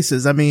these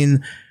spaces. I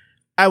mean,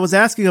 I was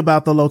asking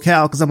about the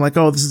locale because I'm like,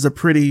 oh, this is a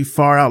pretty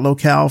far out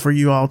locale for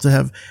you all to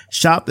have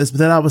shot this. But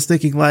then I was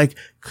thinking,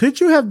 could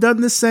you have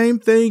done the same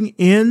thing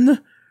in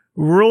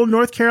rural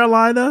North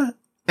Carolina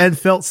and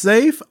felt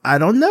safe? I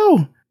don't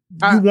know.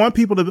 You want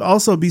people to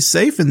also be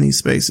safe in these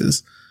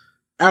spaces.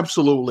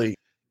 Absolutely.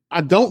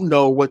 I don't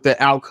know what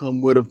the outcome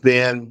would have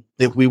been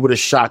if we would have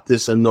shot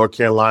this in North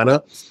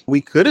Carolina.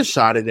 We could have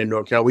shot it in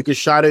North Carolina. We could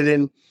shot it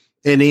in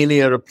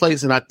any other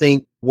place. And I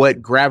think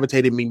what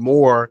gravitated me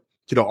more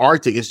to the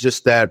Arctic is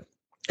just that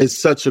it's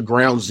such a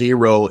ground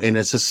zero and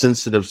it's a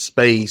sensitive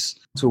space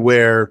to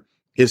where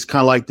it's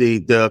kind of like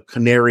the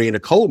canary in a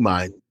coal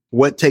mine.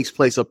 What takes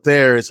place up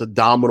there is a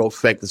domino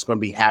effect that's going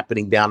to be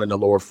happening down in the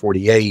lower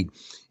 48.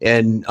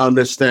 And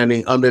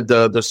understanding under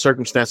the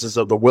circumstances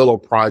of the Willow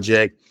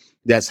Project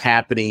that's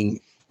happening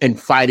and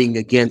fighting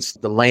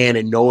against the land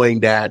and knowing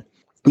that,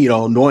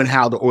 knowing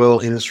how the oil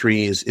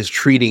industry is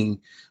treating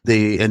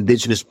the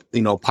indigenous,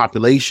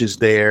 populations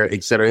there,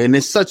 et cetera. And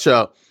it's such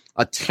a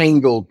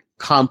tangled,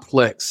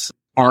 complex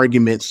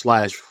argument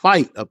 /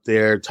 fight up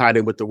there tied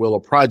in with the Willow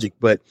Project.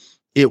 But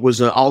it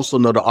was also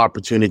another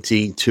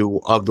opportunity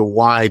of the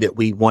why that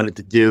we wanted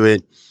to do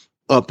it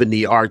up in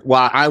the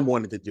why I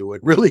wanted to do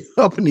it really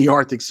up in the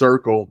Arctic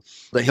Circle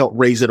to help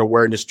raise that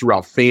awareness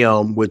throughout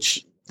film,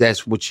 which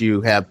that's what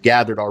you have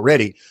gathered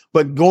already.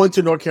 But going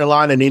to North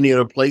Carolina and any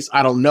other place,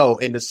 I don't know.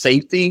 And the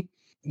safety,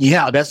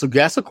 that's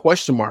a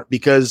question mark,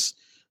 because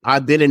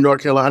I've been in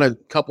North Carolina a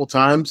couple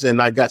times and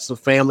I got some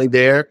family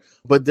there.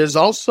 But there's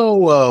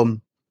also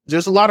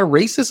there's a lot of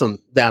racism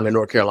down in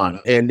North Carolina,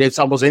 and it's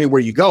almost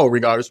anywhere you go,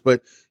 regardless.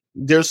 But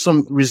there's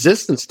some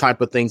resistance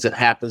type of things that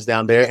happens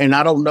down there. And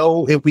I don't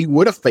know if we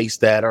would have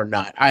faced that or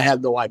not. I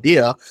have no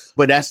idea,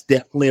 but that's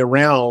definitely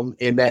around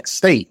in that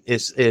state.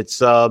 It's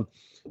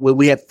will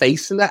we have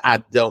faced that? I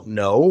don't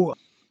know.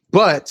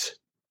 But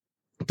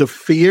the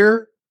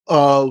fear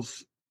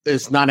of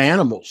it's not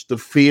animals. The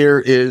fear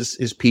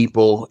is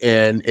people,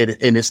 and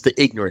it's the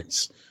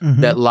ignorance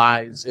that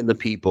lies in the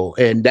people.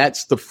 And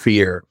that's the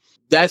fear.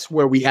 That's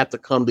where we have to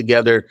come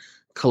together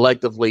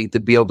collectively to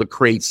be able to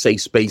create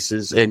safe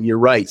spaces. And you're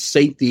right.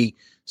 Safety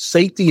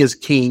is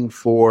king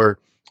for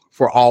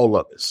all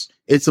of us.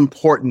 It's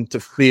important to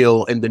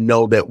feel and to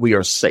know that we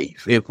are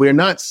safe. If we're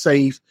not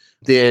safe,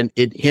 then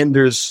it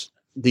hinders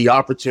the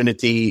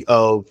opportunity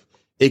of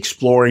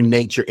exploring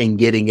nature and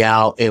getting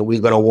out. And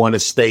we're going to want to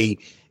stay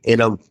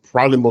in a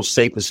probably most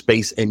safest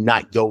space and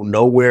not go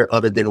nowhere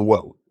other than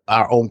what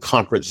our own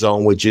comfort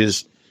zone, which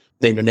is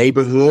in the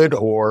neighborhood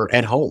or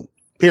at home,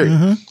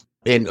 period.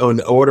 And in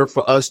order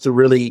for us to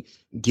really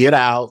get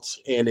out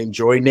and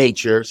enjoy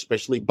nature,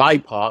 especially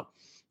BIPOC,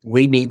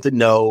 we need to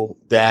know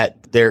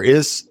that there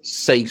is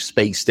safe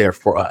space there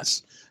for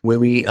us. When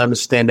we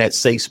understand that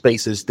safe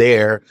space is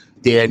there,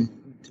 then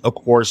of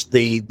course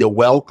the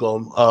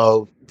welcome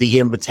of the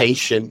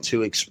invitation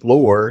to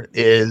explore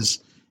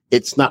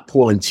it's not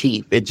pulling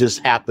teeth. It just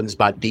happens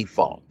by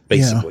default,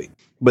 basically. Yeah.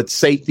 But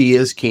safety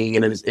is king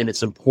and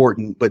it's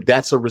important, but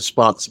that's a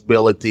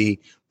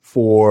responsibility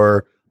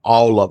for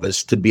all of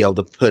us to be able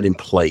to put in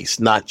place,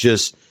 not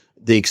just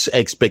the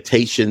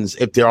expectations.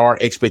 If there are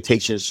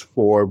expectations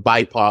for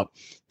BIPOC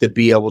to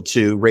be able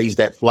to raise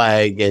that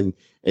flag and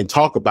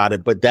talk about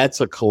it, but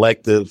that's a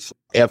collective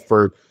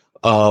effort,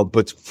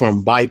 but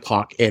from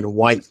BIPOC and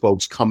white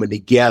folks coming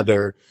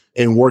together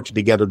and working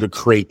together to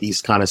create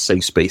these kind of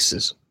safe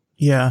spaces.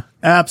 Yeah,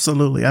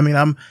 absolutely. I mean,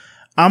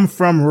 I'm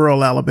from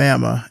rural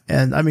Alabama,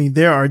 and I mean,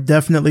 there are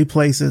definitely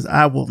places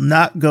I will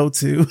not go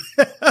to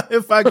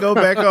if I go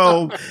back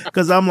home,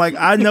 because I'm like,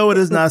 I know it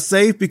is not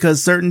safe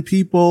because certain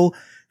people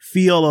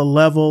feel a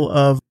level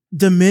of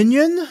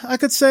dominion, I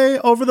could say,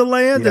 over the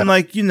land. Yeah.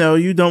 And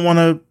you don't want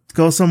to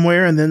go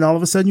somewhere and then all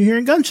of a sudden you're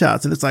hearing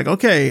gunshots and it's like,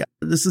 okay,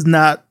 this is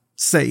not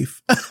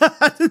safe.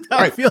 I did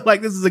not feel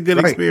like this is a good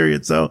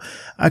experience. So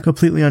I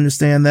completely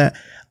understand that.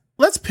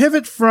 Let's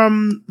pivot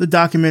from the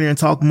documentary and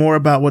talk more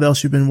about what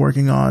else you've been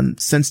working on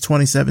since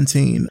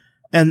 2017.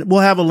 And we'll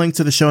have a link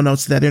to the show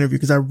notes to that interview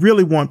because I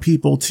really want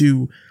people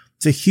to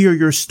hear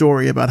your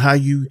story about how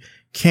you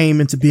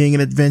came into being an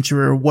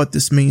adventurer, what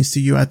this means to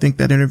you. I think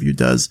that interview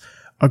does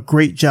a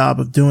great job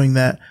of doing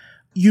that.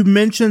 You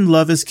mentioned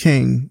Love is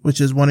King,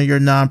 which is one of your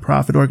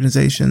nonprofit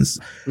organizations.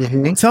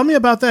 Mm-hmm. Tell me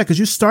about that, because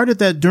you started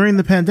that during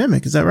the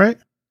pandemic. Is that right?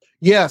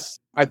 Yes,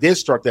 I did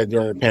start that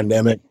during the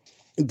pandemic.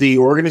 The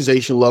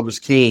organization Love is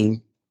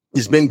King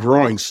has been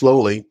growing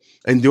slowly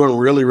and doing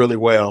really, really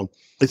well.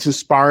 It's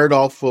inspired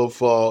off of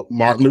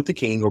Martin Luther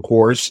King, of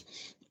course,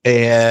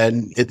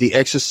 and the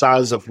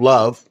exercise of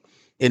love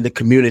in the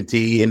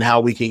community and how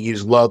we can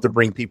use love to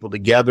bring people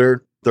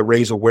together, to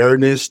raise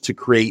awareness, to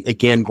create,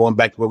 again, going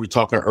back to what we were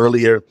talking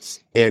earlier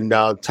and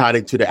tied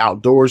into the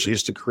outdoors,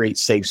 is to create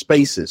safe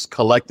spaces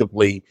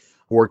collectively,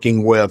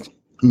 working with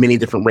many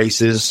different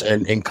races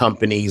and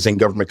companies and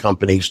government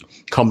companies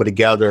coming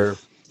together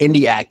in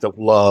the act of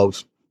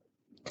love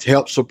to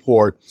help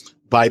support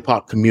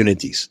BIPOC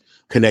communities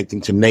connecting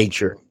to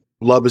nature.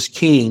 Love is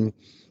King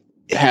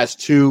has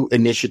two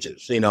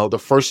initiatives. The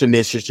first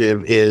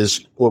initiative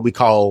is what we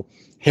call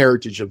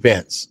heritage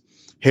events.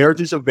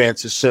 Heritage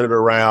events is centered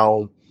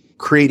around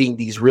creating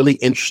these really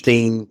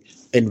interesting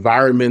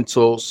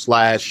environmental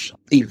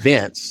 /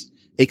 events,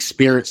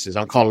 experiences.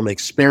 I call them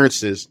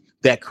experiences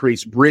that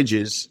creates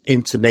bridges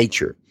into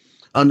nature.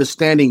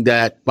 Understanding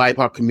that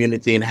BIPOC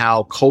community and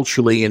how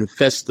culturally and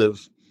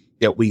festive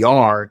that we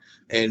are,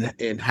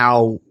 and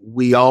how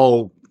we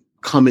all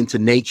come into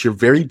nature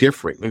very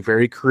different and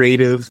very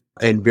creative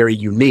and very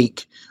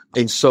unique.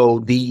 And so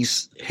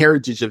these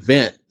heritage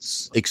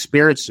events,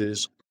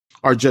 experiences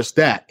are just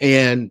that.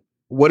 And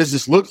what does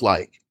this look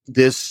like?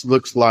 This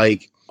looks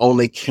like on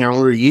a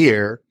calendar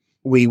year,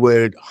 we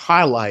would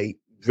highlight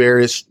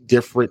various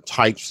different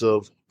types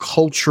of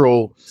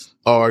cultural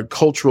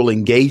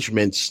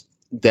engagements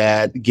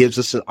that gives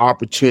us an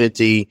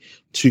opportunity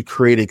to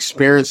create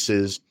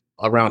experiences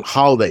around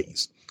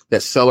holidays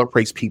that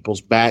celebrates people's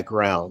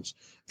backgrounds.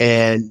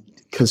 And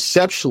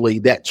conceptually,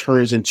 that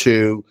turns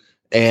into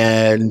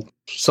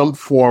some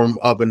form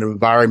of an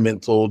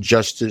environmental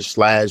justice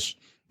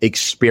 /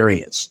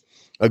 experience.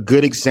 A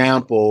good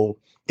example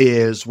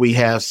is we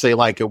have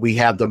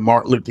the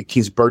Martin Luther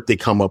King's birthday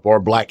come up, or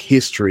Black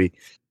History.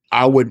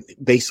 I would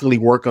basically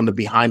work on the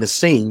behind the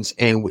scenes,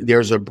 and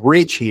there's a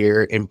bridge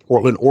here in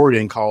Portland,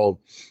 Oregon called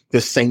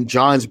the St.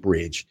 John's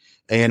Bridge.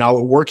 And I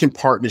would work in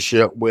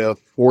partnership with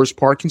Forest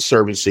Park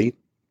Conservancy,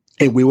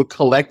 and we would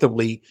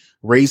collectively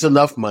raise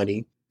enough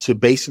money to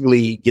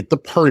basically get the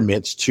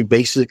permits to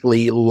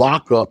basically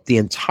lock up the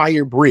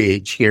entire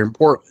bridge here in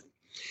Portland.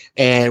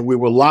 And we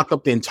would lock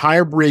up the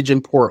entire bridge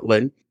in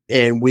Portland,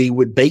 and we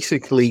would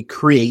basically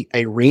create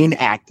a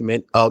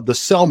reenactment of the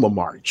Selma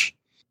March.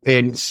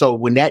 And so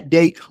when that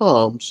day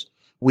comes,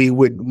 we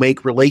would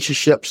make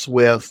relationships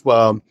with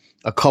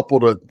a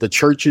couple of the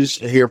churches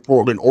here in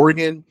Portland,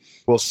 Oregon.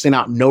 We'll send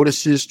out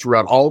notices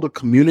throughout all the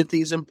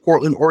communities in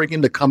Portland,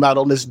 Oregon to come out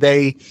on this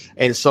day.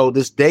 And so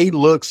this day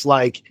looks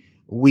like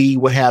we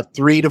will have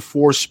 3 to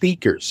 4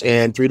 speakers,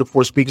 and 3 to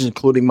 4 speakers,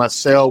 including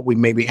myself. We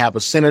maybe have a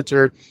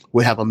senator,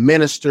 we have a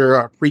minister,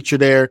 a preacher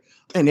there,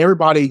 and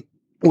everybody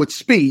would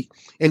speak.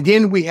 And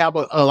then we have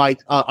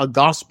a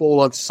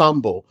gospel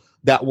ensemble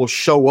that will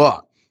show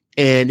up.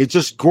 And it's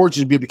just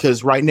gorgeous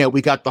because right now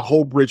we got the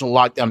whole bridge on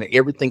lockdown and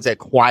everything's at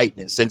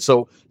quietness. And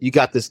so you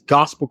got this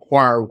gospel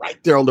choir right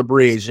there on the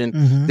bridge, and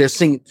they're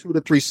singing 2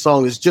 to 3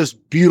 songs. It's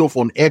just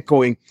beautiful and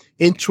echoing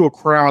into a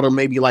crowd of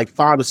maybe like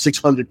 500 to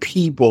 600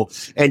 people.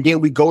 And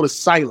then we go to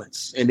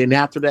silence. And then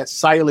after that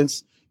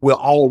silence, we'll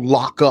all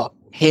lock up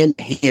hand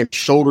to hand,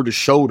 shoulder to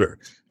shoulder,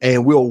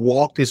 and we'll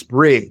walk this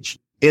bridge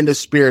in the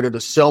spirit of the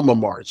Selma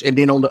March. And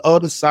then on the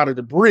other side of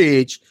the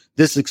bridge,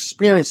 this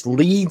experience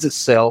leads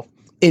itself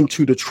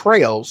into the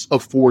trails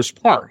of Forest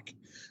Park.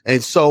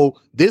 And so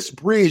this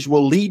bridge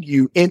will lead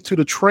you into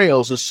the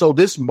trails. And so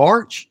this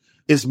march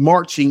is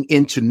marching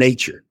into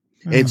nature.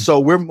 And so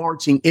we're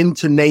marching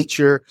into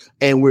nature,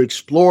 and we're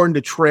exploring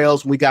the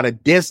trails. We got a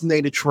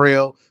designated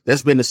trail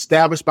that's been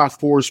established by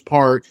Forest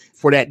Park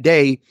for that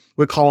day.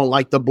 We're calling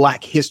like the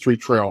Black History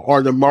Trail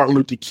or the Martin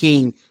Luther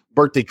King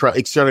birthday trail,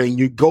 etc. And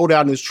you go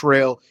down this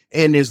trail,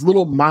 and there's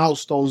little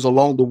milestones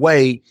along the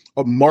way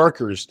of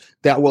markers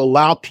that will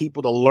allow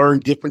people to learn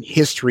different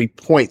history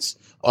points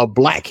of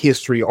Black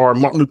history or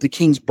Martin Luther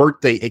King's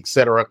birthday,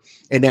 etc.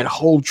 And that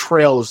whole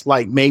trail is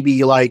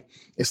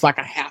it's like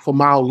a half a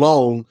mile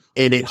long,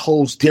 and it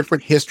holds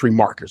different history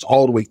markers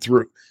all the way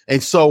through.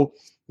 And so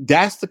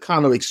that's the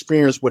kind of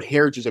experience what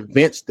Heritage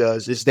Events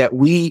does, is that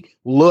we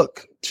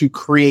look to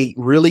create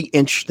really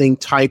interesting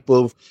type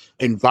of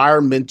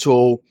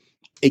environmental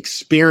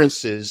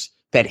experiences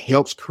that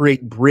helps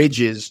create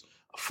bridges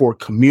for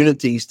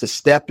communities to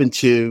step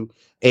into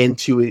and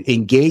to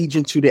engage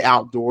into the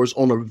outdoors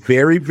on a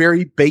very,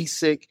 very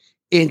basic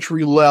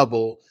entry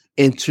level,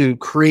 and to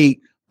create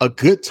a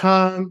good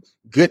time,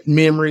 good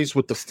memories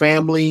with the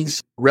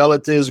families,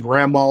 relatives,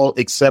 grandma,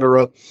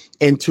 etc.,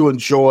 and to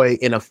enjoy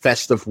in a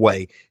festive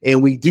way.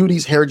 And we do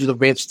these heritage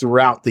events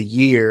throughout the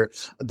year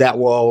there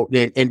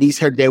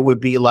would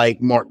be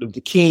like Martin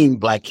Luther King,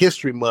 Black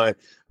History Month,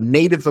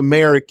 Native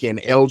American,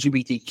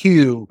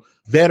 LGBTQ,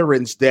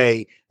 Veterans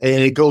Day,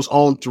 and it goes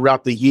on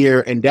throughout the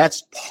year. And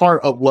that's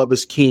part of Love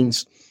is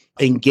King's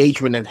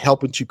engagement and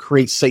helping to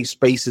create safe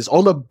spaces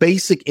on the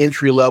basic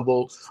entry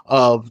level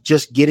of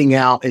just getting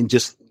out and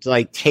just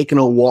like taking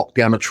a walk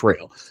down a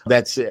trail.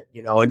 That's it,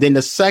 And then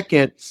the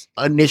second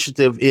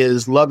initiative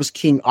is Love is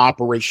King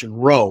Operation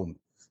Roam.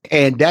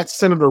 And that's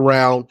centered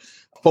around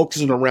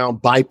focusing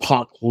around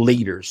BIPOC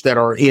leaders that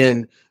are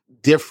in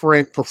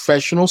different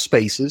professional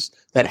spaces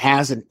that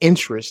has an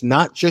interest,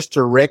 not just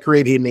to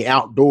recreate in the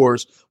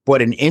outdoors,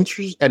 but an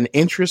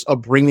interest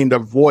of bringing their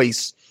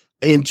voice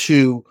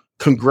into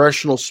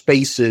congressional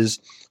spaces,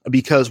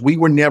 because we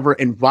were never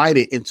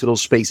invited into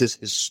those spaces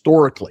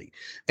historically.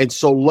 And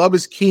so Love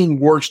is King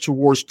works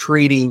towards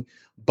creating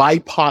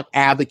BIPOC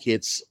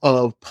advocates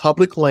of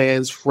public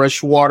lands,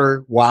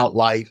 freshwater,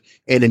 wildlife,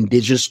 and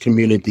indigenous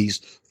communities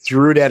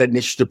through that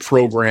initiative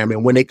program.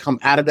 And when they come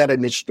out of that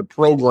initiative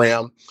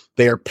program,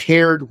 they are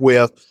paired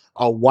with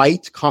a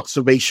white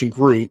conservation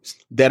group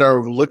that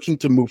are looking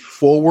to move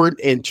forward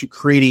into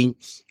creating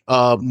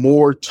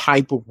more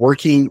type of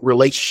working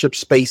relationship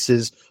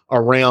spaces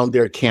around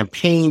their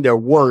campaign, their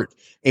work.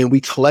 And we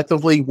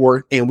collectively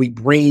work and we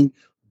bring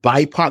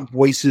BIPOC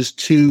voices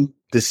to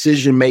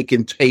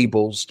decision-making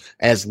tables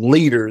as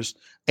leaders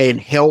and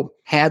help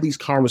have these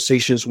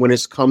conversations when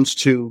it comes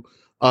to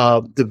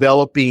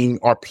developing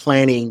or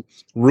planning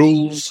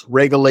rules,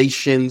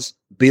 regulations,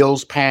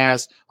 bills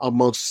passed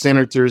amongst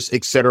senators,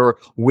 et cetera,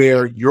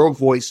 where your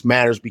voice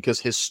matters, because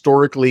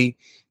historically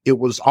it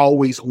was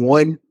always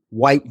one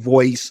white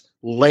voice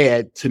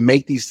led to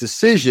make these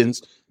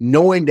decisions,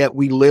 knowing that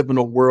we live in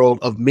a world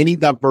of many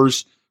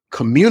diverse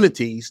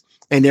communities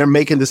and they're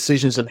making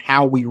decisions on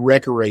how we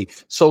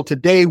recreate. So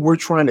today we're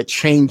trying to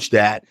change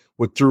that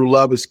through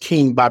Love is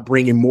King by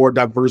bringing more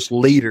diverse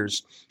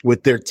leaders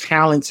with their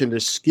talents and their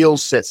skill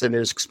sets and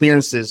their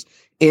experiences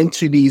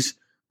into these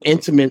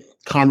intimate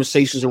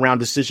conversations around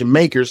decision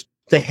makers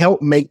to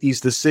help make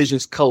these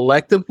decisions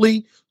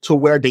collectively, to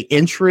where the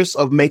interest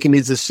of making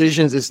these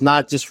decisions is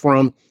not just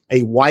from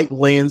a white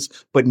lens,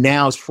 but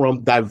now it's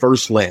from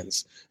diverse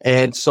lens.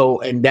 And so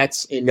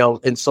that's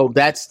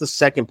the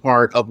second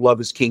part of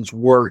Love is King's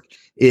work,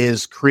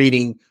 is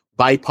creating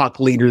BIPOC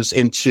leaders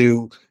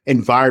into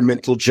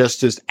environmental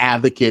justice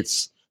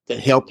advocates that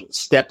help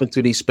step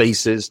into these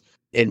spaces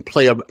and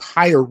play a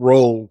higher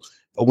role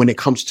when it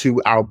comes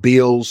to our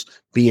bills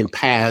being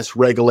passed,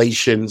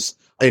 regulations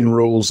and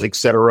rules, et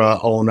cetera,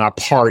 on our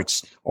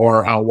parks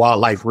or our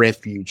wildlife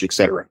refuge, et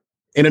cetera.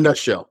 In a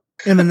nutshell.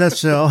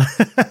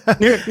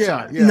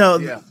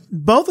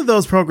 Both of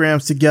those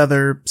programs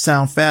together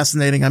sound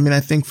fascinating. I mean, I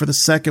think for the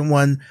second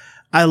one,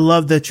 I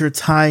love that you're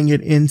tying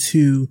it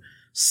into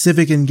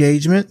civic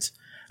engagement.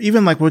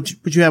 Even like what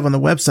you have on the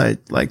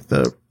website, like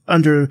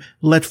under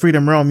Let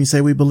Freedom Roam, you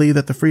say we believe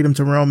that the freedom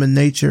to roam in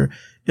nature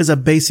is a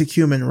basic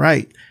human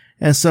right.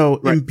 And so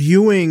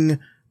imbuing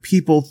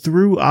people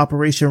through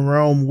Operation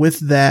Roam with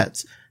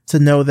that, to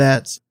know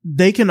that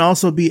they can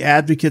also be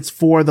advocates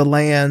for the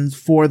land,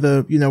 for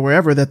the,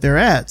 wherever that they're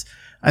at,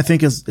 I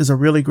think is a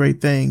really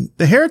great thing.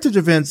 The heritage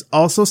events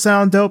also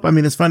sound dope. I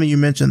mean, it's funny you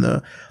mentioned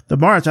the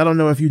march. I don't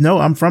know if you know,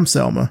 I'm from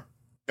Selma.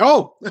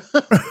 Oh,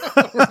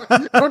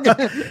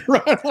 okay.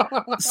 Right.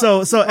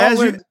 So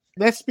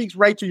that speaks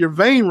right to your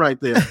vein right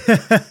there.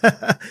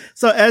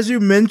 So as you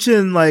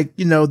mentioned, like,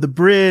 the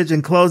bridge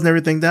and closing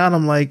everything down,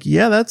 I'm like,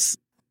 yeah,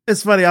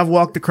 it's funny. I've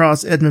walked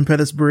across Edmund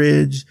Pettus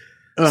Bridge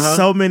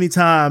so many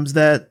times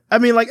that, I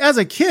mean, like as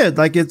a kid,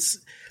 like as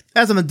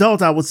an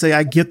adult, I would say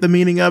I get the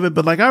meaning of it,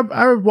 but like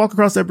I walk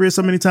across that bridge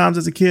so many times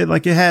as a kid,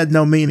 like it had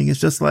no meaning. It's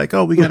just like,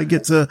 oh, we got to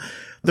get to,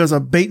 there's a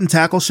bait and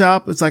tackle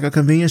shop. It's like a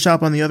convenience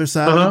shop on the other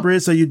side of the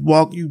bridge. So you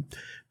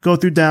go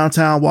through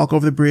downtown, walk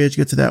over the bridge,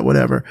 get to that,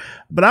 whatever.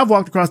 But I've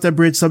walked across that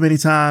bridge so many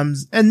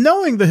times, and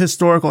knowing the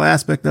historical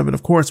aspect of it,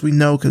 of course, we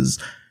know because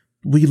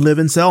we live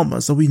in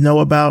Selma. So we know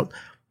about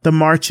the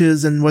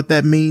marches and what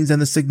that means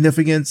and the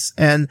significance.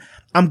 And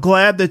I'm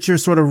glad that you're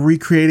sort of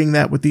recreating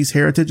that with these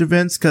heritage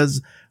events.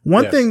 Cause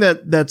one thing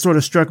that sort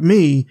of struck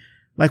me,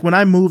 like when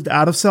I moved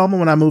out of Selma,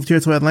 when I moved here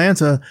to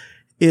Atlanta,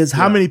 is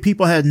how many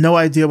people had no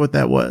idea what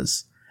that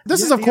was.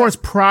 This is, of course,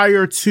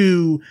 prior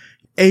to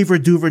Ava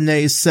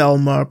DuVernay's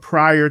Selma,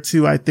 prior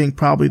to, I think,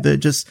 probably the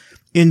just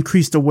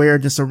increased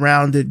awareness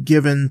around it,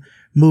 given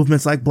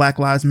movements like Black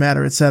Lives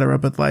Matter, et cetera.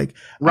 But like,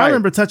 I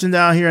remember touching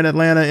down here in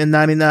Atlanta in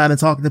 99 and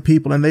talking to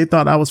people, and they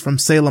thought I was from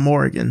Salem,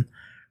 Oregon.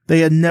 They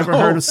had never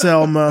heard of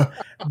Selma,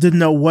 didn't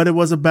know what it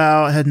was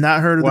about, had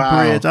not heard of the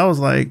bridge. I was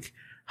like,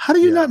 how do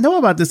you not know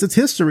about this? It's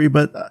history.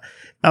 But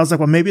I was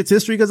like, well, maybe it's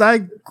history because I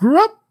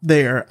grew up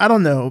there. I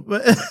don't know.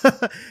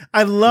 But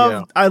I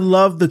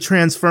love the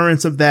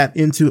transference of that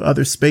into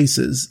other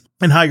spaces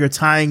and how you're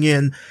tying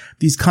in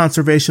these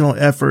conservational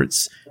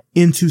efforts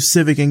into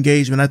civic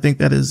engagement. I think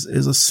that is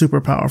a super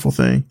powerful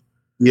thing.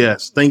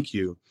 Yes. Thank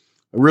you.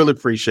 I really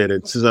appreciate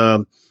it. It's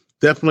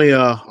definitely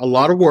a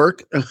lot of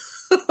work,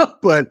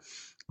 but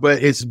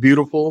it's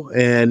beautiful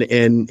and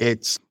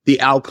it's,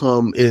 the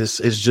outcome is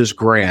just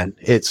grand.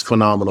 It's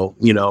phenomenal,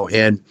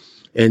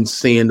 and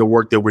seeing the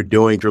work that we're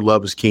doing through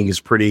Love is King is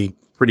pretty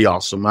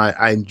awesome.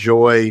 I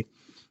enjoy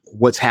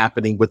what's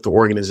happening with the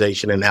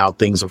organization and how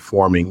things are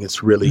forming.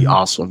 It's really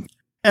awesome.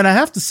 And I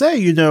have to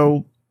say,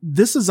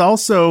 this is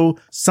also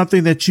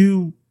something that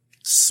you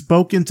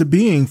spoke into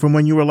being from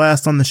when you were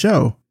last on the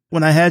show.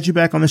 When I had you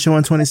back on the show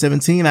in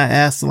 2017, I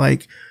asked,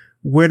 like,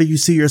 where do you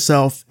see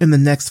yourself in the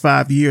next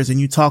 5 years? And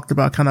you talked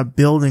about kind of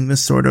building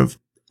this sort of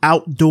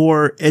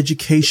outdoor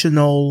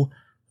educational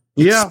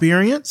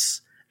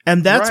experience.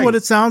 And that's Right. what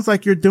it sounds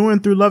like you're doing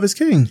through Love is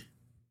King.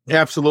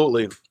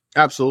 Absolutely.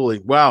 Absolutely.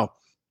 Wow.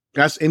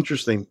 That's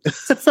interesting.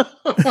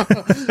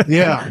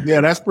 Yeah.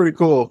 Yeah. That's pretty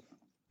cool.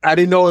 I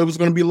didn't know it was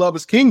going to be Love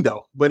is King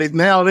though, but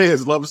now it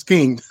is Love is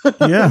King.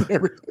 Yeah.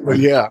 But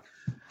yeah,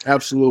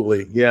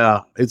 absolutely.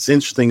 Yeah. It's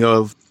interesting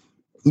as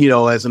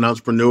an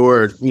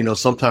entrepreneur,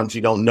 sometimes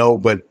you don't know,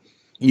 but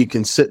you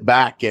can sit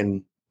back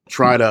and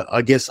try to,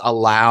 I guess,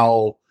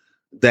 allow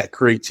that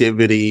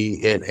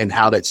creativity and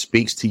how that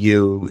speaks to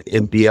you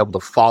and be able to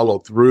follow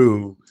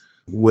through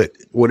with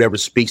whatever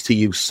speaks to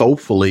you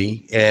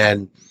soulfully.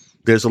 And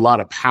there's a lot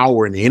of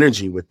power and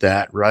energy with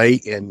that,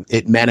 right? And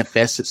it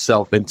manifests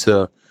itself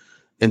into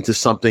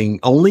something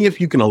only if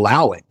you can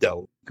allow it,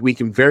 though. We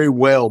can very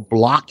well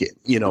block it,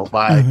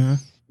 by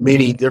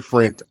many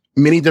different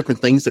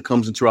things that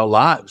comes into our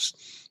lives.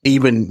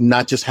 Even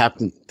not just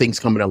having things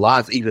come in our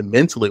lives, even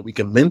mentally, we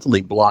can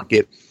mentally block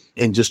it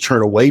and just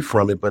turn away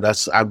from it.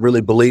 But I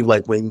really believe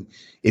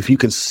if you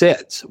can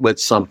sit with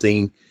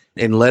something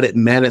and let it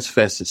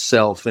manifest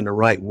itself in the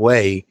right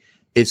way,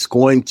 it's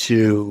going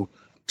to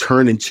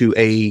turn into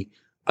a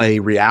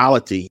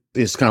reality.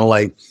 It's kind of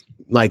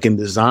like in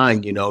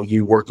design,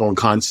 you work on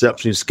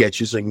concepts and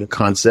sketches and your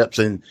concepts,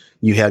 and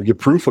you have your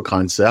proof of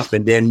concept,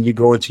 and then you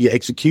go into your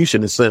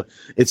execution.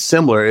 It's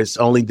similar. It's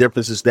only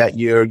difference is that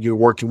you're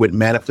working with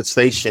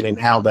manifestation and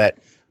how that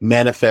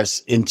manifests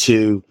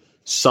into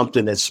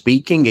something that's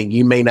speaking, and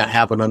you may not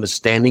have an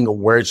understanding of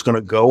where it's going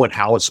to go and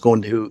how it's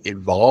going to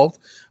evolve,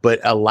 but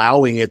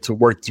allowing it to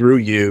work through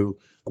you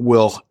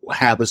will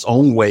have its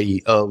own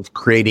way of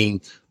creating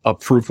a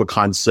proof of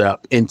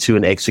concept into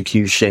an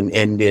execution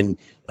and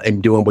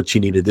doing what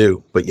you need to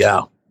do. But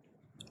yeah.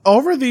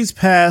 Over these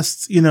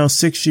past,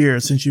 6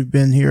 years since you've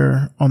been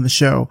here on the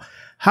show,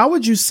 how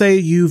would you say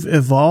you've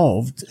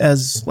evolved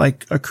as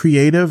like a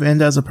creative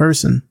and as a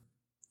person?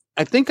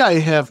 I think I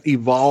have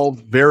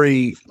evolved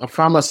I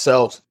found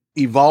myself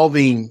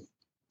evolving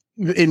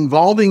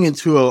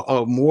into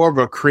a more of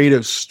a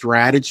creative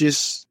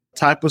strategist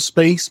type of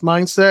space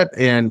mindset.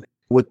 And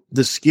with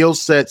the skill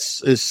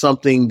sets is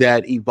something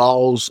that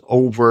evolves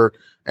over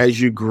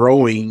as you're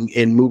growing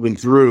and moving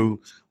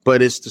through,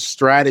 but it's the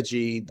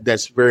strategy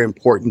that's very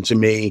important to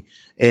me.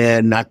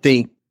 And I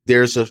think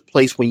there's a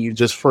place when you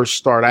just first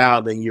start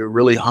out and you're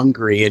really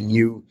hungry and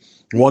you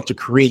want to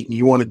create and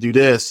you want to do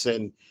this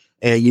and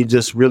you're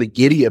just really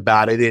giddy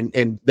about it.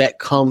 And that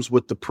comes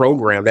with the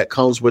program, that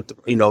comes with,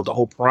 the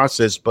whole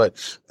process. But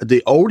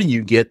the older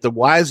you get, the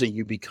wiser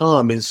you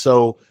become. And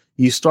so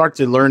you start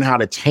to learn how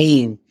to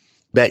tame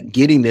that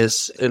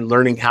giddiness and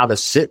learning how to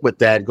sit with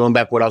that, going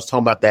back to what I was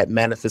talking about, that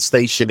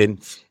manifestation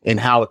and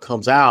how it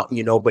comes out,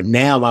 but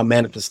now my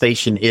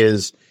manifestation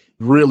is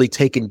really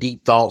taking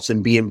deep thoughts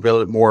and being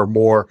really more and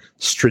more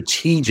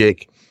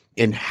strategic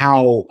in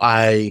how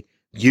I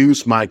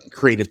use my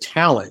creative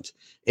talent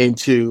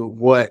into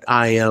what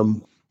I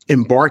am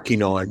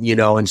embarking on,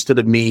 instead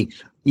of me,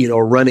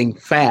 running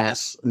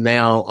fast.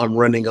 Now I'm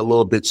running a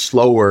little bit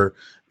slower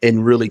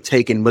and really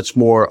taking much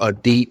more a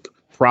deep,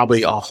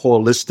 probably a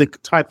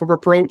holistic type of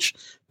approach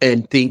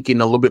and thinking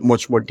a little bit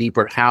much more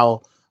deeper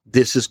how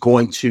this is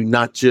going to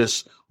not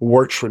just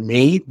work for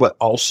me, but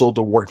also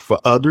to work for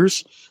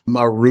others.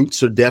 My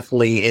roots are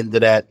definitely into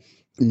that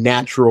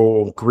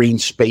natural green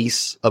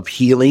space of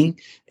healing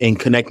and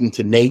connecting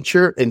to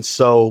nature. And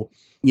so,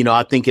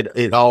 I think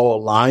it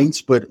all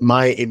aligns, but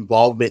my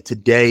involvement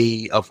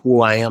today of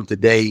who I am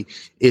today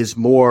is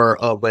more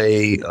of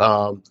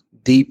a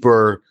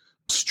deeper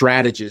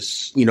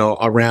strategist,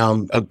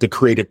 around the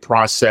creative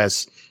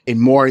process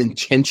and more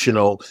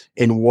intentional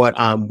in what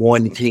I'm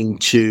wanting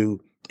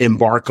to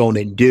embark on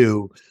and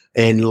do.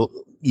 And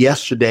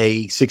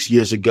yesterday, 6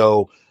 years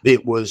ago,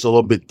 it was a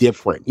little bit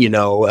different,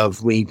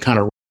 of me kind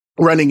of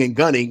running and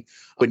gunning,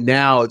 but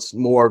now it's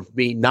more of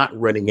me not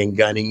running and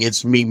gunning.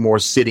 It's me more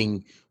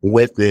sitting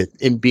with it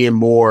and being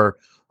more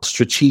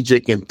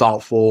strategic and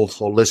thoughtful,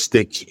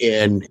 holistic,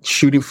 and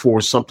shooting for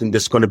something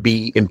that's going to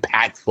be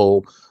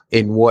impactful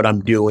in what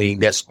I'm doing,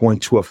 that's going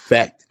to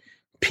affect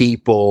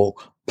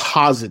people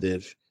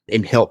positive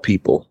and help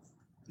people.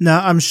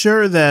 Now, I'm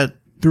sure that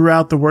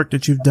throughout the work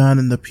that you've done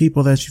and the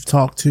people that you've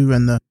talked to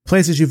and the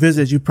places you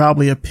visited, you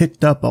probably have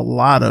picked up a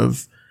lot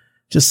of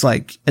just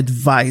like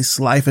advice,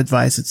 life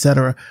advice,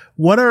 etc.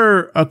 What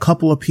are a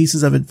couple of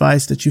pieces of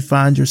advice that you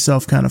find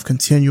yourself kind of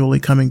continually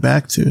coming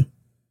back to?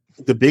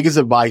 The biggest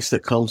advice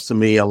that comes to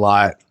me a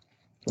lot,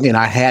 and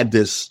I had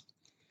this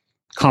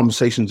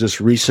conversation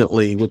just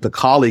recently with a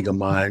colleague of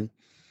mine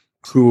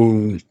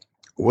who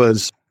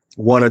was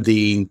one of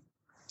the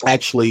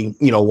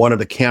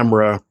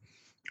camera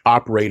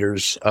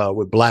operators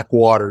with Black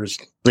Waters,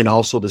 and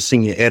also the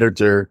senior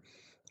editor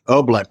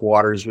of Black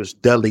Waters was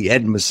Dudley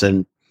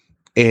Edmondson.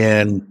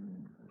 And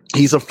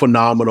he's a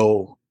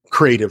phenomenal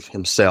creative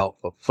himself,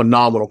 a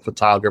phenomenal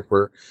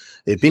photographer.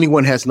 If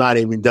anyone has not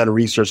even done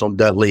research on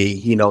Dudley,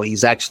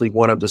 he's actually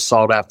one of the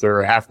sought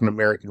after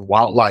African-American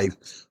wildlife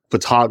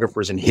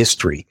photographers in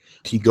history.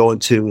 You go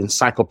into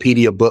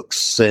encyclopedia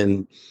books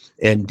and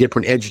and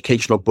different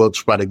educational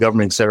books by the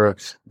government, et cetera.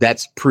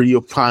 That's pretty,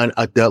 you'll find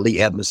a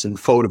Dudley Edmondson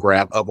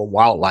photograph of a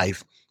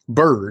wildlife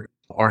bird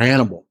or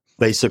animal,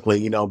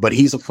 basically, but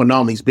he's a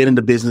phenomenal. He's been in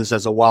the business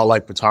as a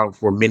wildlife photographer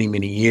for many,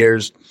 many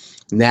years.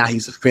 Now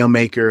he's a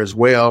filmmaker as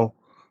well.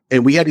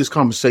 And we had these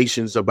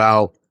conversations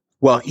about,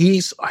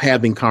 he's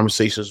having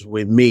conversations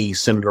with me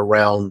centered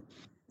around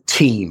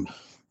team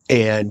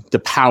and the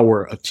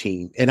power of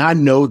team. And I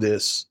know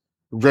this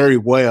very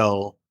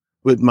well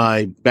with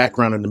my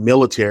background in the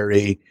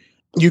military.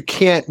 You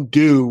can't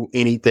do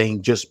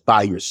anything just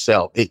by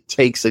yourself. It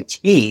takes a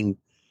team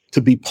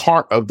to be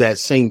part of that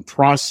same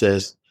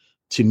process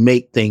to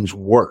make things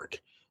work.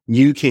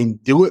 You can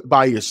do it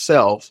by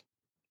yourself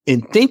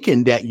in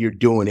thinking that you're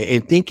doing it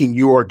and thinking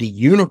you are the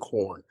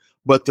unicorn.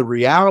 But the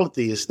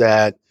reality is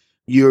that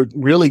you're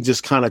really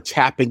just kind of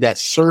tapping that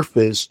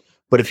surface.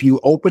 But if you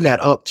open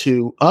that up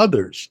to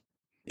others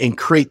and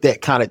create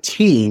that kind of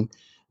team,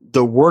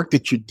 the work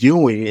that you're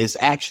doing is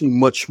actually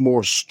much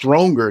more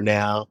stronger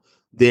now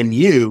than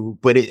you,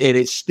 but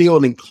it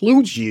still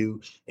includes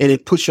you and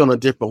it puts you on a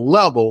different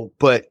level,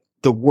 but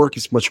the work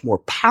is much more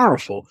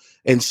powerful.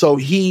 And so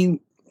he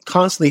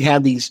constantly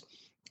had these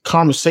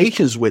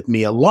conversations with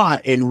me a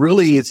lot. And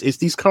really it's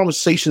these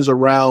conversations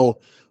around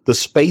the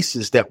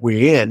spaces that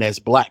we're in as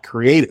Black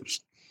creatives.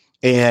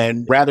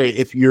 And rather,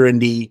 if you're in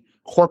the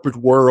corporate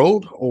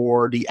world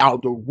or the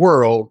outdoor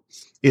world,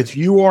 if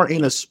you are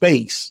in a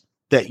space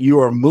that you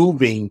are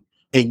moving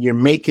and you're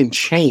making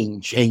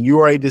change and you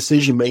are a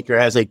decision maker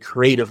as a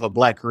creative, a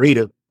Black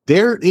creative,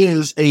 there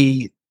is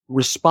a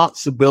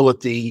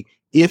responsibility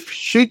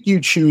should you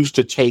choose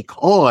to take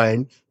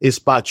on, it's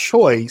by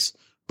choice,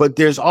 but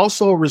there's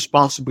also a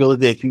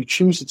responsibility if you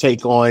choose to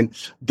take on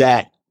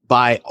that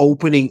by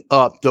opening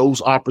up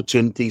those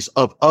opportunities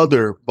of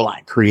other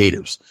Black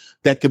creatives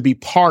that could be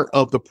part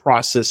of the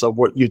process of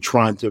what you're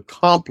trying to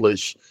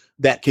accomplish,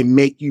 that can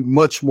make you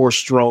much more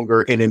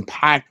stronger and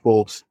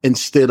impactful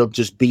instead of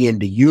just being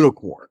the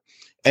unicorn.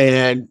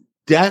 And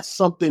that's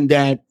something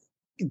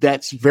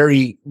that's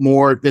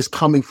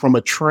coming from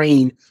a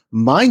trained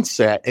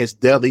mindset, as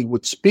Dudley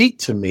would speak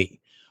to me.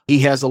 He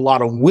has a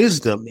lot of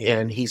wisdom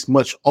and he's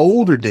much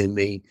older than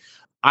me.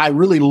 I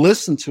really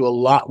listen to a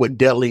lot what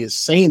Dudley is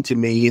saying to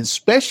me,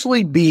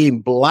 especially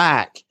being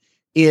Black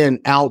in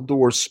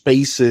outdoor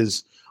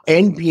spaces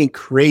and being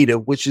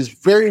creative, which is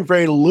very,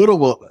 very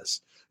little of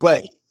us.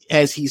 But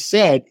as he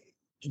said,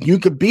 you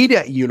could be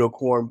that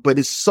unicorn, but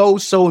it's so,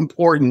 so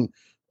important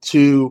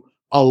to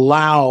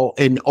allow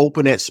and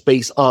open that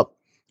space up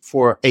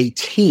for a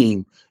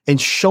team and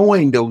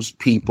showing those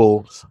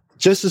people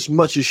just as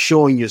much as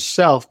showing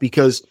yourself,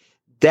 because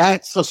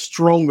that's a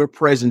stronger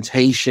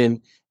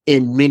presentation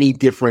in many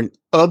different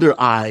other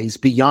eyes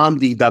beyond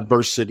the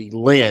diversity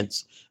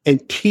lens.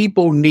 And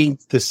people need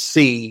to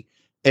see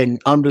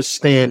and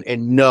understand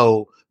and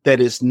know that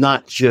it's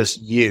not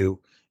just you.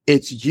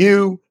 It's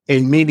you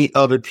and many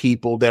other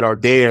people that are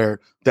there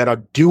that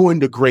are doing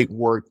the great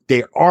work.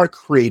 They are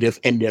creative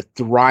and they're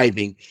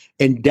thriving.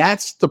 And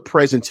that's the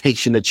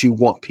presentation that you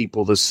want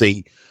people to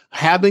see.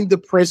 Having the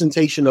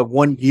presentation of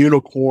one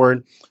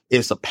unicorn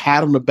is a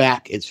pat on the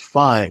back. It's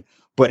fine.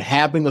 But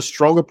having a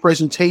stronger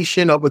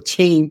presentation of a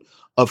team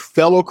of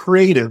fellow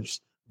creatives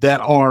that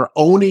are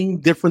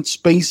owning different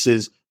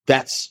spaces,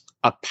 that's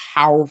a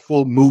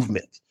powerful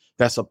movement.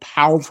 That's a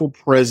powerful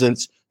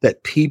presence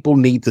that people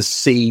need to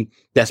see,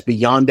 that's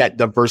beyond that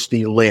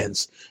diversity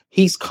lens.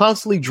 He's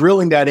constantly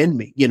drilling that in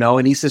me,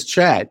 and he says,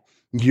 Chad,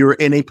 you're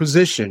in a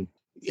position,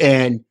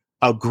 and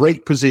a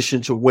great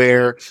position, to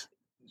where,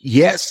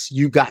 yes,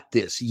 you got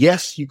this.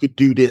 Yes, you could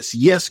do this.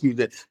 Yes,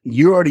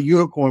 you are the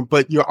unicorn,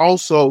 but you're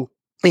also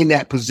in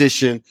that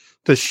position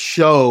to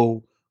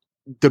show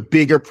the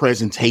bigger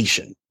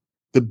presentation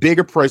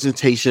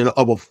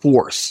of a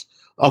force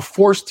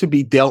to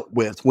be dealt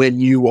with when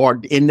you are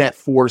in that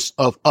force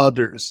of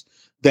others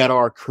that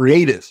are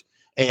creative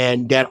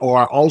and that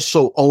are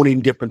also owning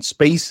different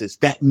spaces.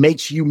 That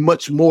makes you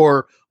much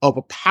more of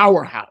a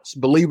powerhouse.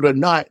 Believe it or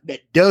not,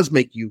 that does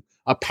make you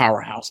a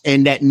powerhouse.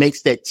 And that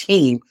makes that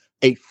team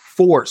a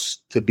force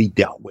to be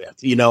dealt with,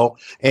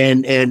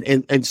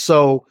 and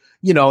so,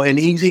 and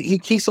he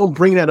keeps on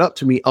bringing that up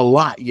to me a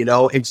lot,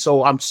 and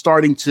so I'm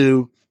starting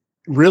to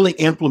really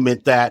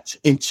implement that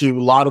into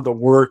a lot of the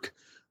work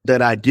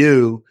that I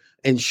do,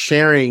 and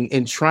sharing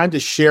and trying to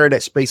share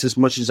that space as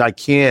much as I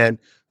can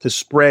to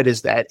spread,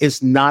 is that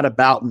it's not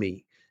about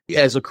me.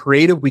 As a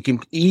creative, we can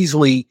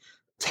easily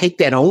take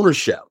that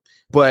ownership,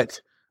 but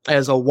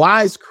as a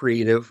wise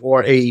creative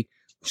or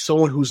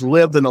someone who's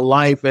lived in a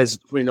life, as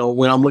when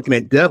I'm looking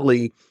at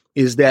Dudley,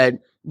 is that,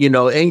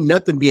 ain't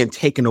nothing being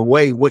taken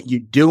away. What you're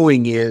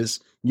doing is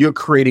you're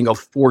creating a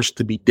force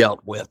to be dealt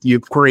with. You're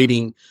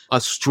creating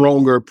a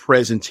stronger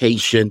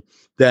presentation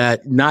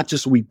that not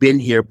just we've been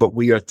here, but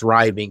we are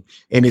thriving.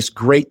 And it's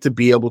great to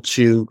be able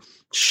to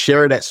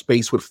share that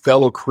space with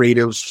fellow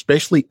creatives,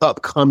 especially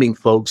upcoming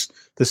folks,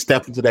 to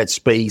step into that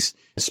space,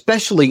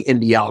 especially in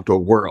the outdoor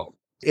world.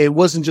 It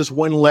wasn't just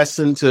one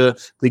lesson to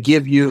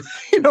give you,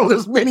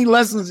 there's many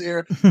lessons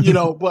here,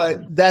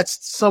 but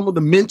that's some of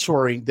the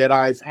mentoring that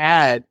I've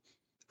had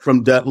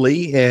from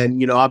Dudley.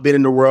 And, I've been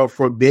in the world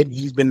for a bit.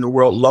 He's been in the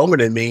world longer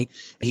than me.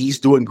 He's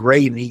doing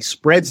great and he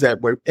spreads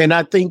that way. And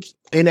I think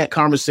in that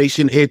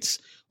conversation,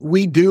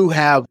 we do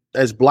have,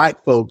 as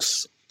Black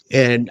folks,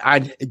 and I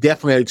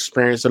definitely had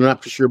experience, I'm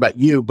not for sure about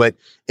you, but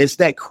it's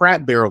that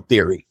crab barrel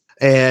theory.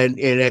 And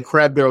that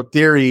crab barrel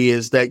theory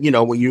is that,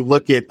 when you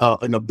look at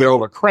in a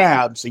barrel of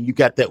crabs and you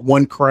got that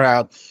one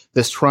crab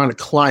that's trying to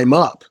climb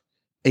up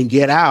and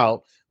get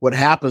out, what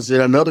happens is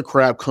another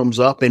crab comes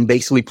up and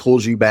basically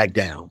pulls you back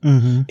down.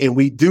 Mm-hmm. And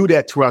we do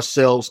that to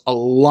ourselves a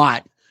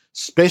lot,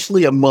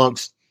 especially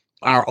amongst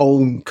our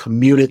own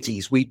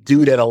communities. We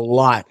do that a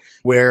lot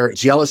where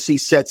jealousy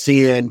sets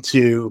in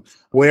to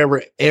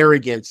wherever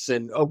arrogance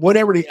and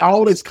whatever,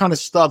 all this kind of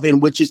stuff in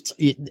which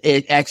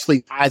it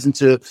actually ties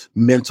into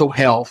mental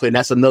health. And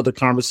that's another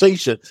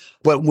conversation.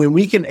 But when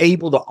we can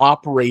able to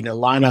operate and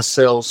align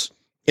ourselves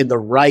in the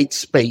right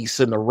space,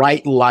 in the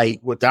right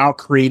light with our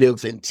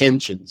creative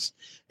intentions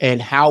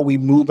and how we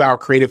move our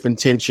creative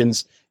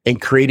intentions and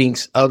creating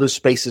other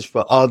spaces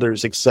for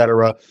others, et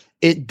cetera,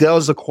 it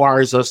does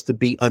requires us to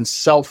be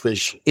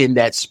unselfish in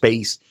that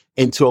space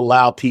and to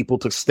allow people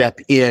to step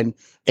in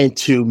and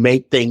to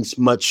make things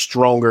much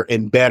stronger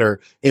and better.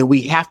 And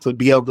we have to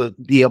be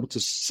able to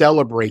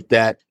celebrate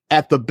that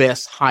at the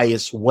best,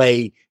 highest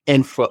way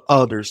and for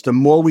others. The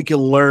more we can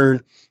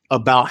learn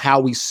about how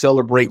we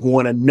celebrate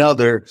one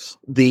another,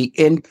 the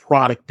end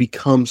product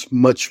becomes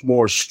much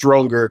more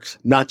stronger,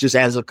 not just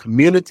as a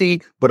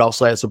community, but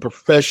also as a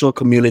professional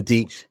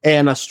community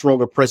and a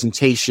stronger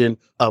presentation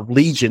of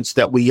allegiance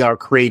that we are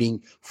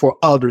creating for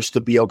others to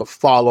be able to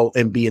follow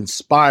and be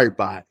inspired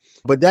by.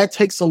 But that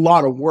takes a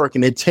lot of work,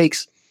 and it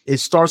takes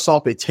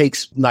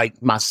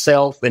like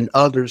myself and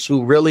others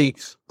who really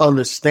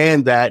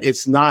understand that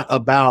it's not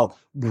about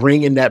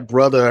bringing that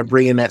brother or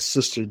bringing that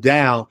sister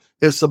down.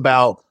 It's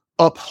about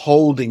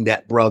upholding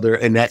that brother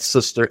and that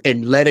sister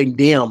and letting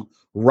them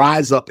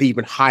rise up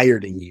even higher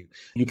than you.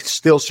 You can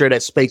still share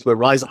that space, but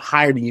rise up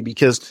higher than you,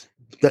 because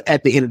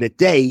at the end of the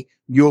day,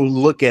 you'll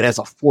look at it as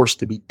a force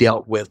to be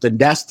dealt with. And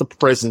that's the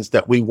presence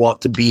that we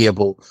want to be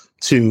able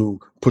to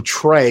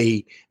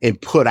portray and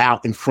put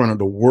out in front of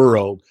the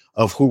world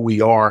of who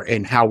we are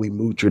and how we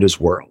move through this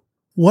world.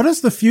 What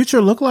does the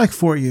future look like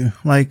for you?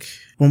 Like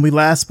when we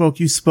last spoke,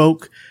 you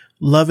spoke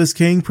Love is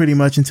King pretty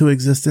much into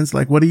existence.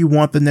 Like, what do you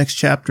want the next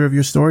chapter of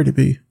your story to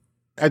be?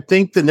 I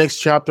think the next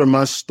chapter of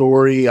my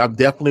story, I'm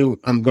going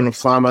to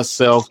find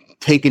myself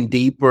taking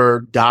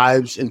deeper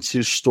dives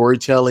into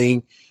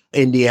storytelling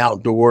in the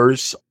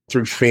outdoors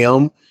through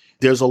film.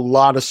 There's a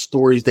lot of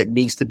stories that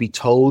needs to be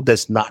told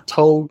that's not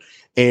told.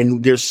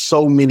 And there's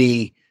so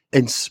many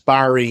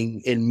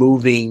inspiring and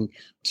moving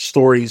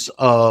stories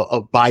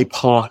of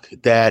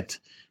BIPOC that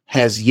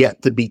has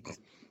yet to be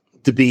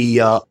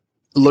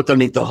looked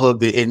underneath the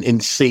hood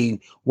and see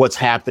what's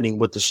happening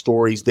with the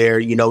stories there.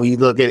 You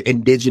look at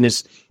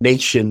indigenous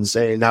nations,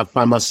 and I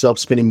find myself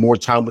spending more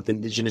time with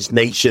indigenous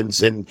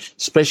nations, and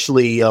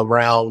especially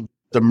around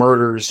the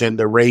murders and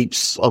the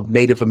rapes of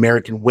Native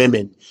American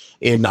women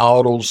in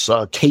all those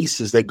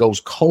cases that goes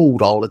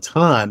cold all the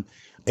time.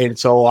 And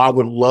so I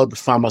would love to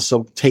find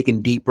myself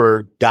taking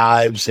deeper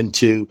dives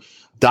into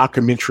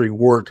documentary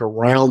work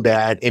around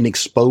that and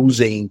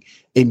exposing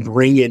and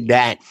bringing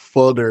that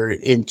further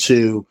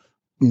into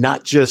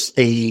not just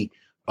a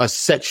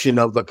section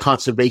of the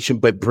conservation,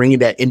 but bringing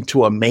that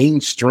into a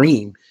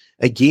mainstream.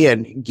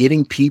 Again,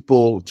 getting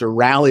people to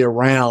rally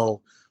around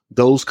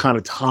those kind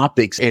of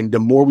topics. And the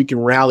more we can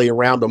rally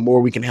around, the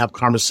more we can have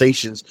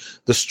conversations,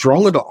 the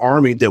stronger the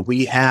army that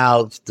we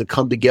have to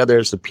come together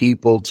as a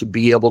people to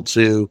be able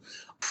to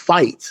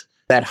fight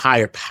that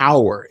higher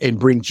power and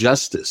bring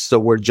justice. So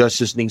where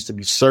justice needs to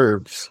be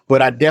served.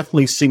 But I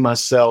definitely see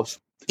myself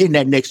in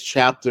that next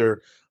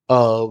chapter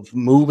of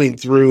moving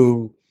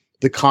through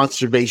the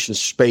conservation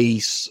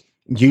space,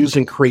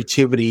 using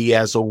creativity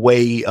as a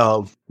way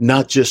of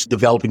not just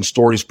developing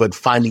stories, but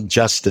finding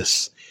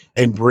justice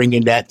and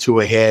bringing that to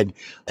a head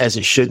as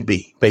it should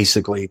be,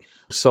 basically.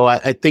 So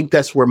I think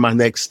that's where my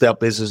next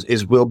step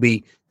is we'll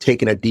be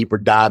taking a deeper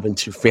dive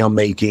into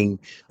filmmaking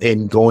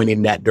and going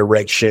in that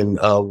direction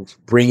of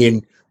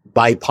bringing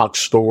BIPOC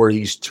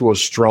stories to a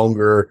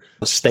stronger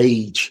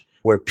stage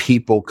where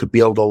people could be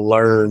able to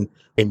learn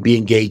and be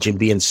engaged and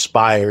be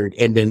inspired.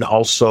 And then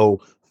also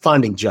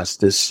finding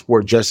justice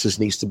where justice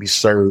needs to be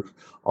served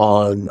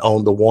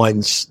on the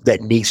ones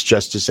that needs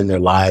justice in their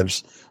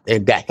lives.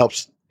 And that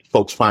helps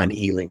folks find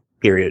healing,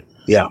 period.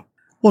 Yeah.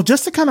 Well,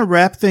 just to kind of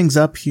wrap things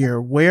up here,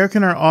 where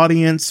can our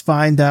audience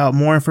find out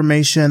more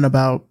information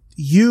about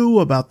you,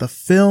 about the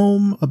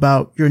film,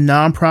 about your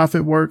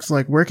nonprofit works?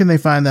 Like, where can they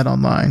find that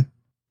online?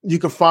 You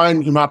can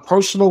find my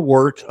personal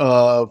work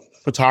of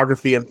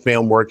photography and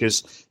film work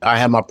I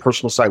have my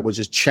personal site, which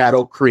is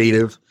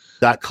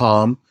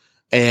chattelcreative.com.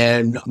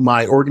 And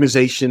my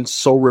organization,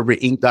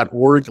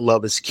 soulriverinc.org,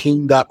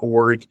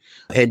 loveisking.org.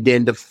 And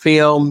then the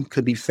film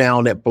could be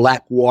found at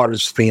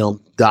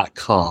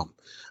blackwatersfilm.com.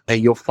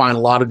 and you'll find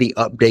a lot of the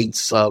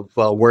updates of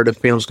where the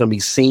film's going to be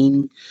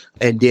seen.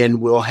 And then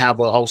we'll have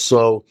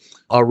also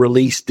a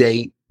release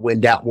date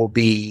when that will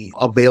be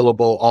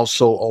available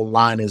also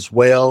online as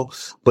well.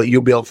 But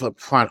you'll be able to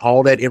find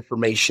all that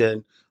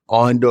information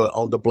on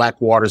the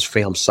Black Waters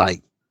Film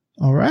site.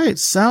 All right.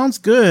 Sounds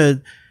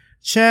good.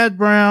 Chad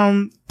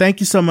Brown, thank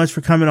you so much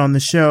for coming on the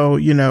show.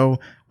 You know,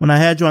 when I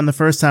had you on the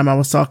first time, I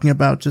was talking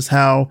about just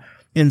how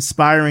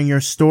inspiring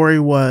your story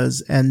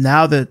was. And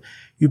now that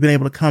you've been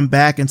able to come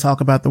back and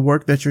talk about the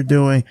work that you're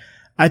doing,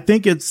 I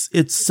think it's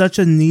such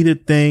a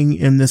needed thing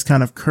in this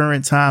kind of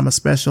current time,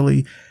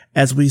 especially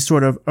as we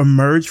sort of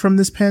emerge from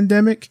this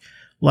pandemic.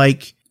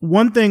 Like,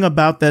 one thing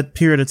about that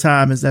period of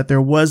time is that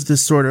there was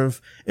this sort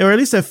of, or at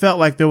least it felt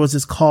like there was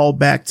this call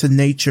back to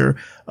nature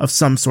of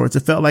some sorts.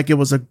 It felt like it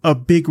was a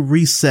big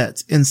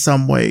reset in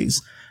some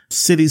ways.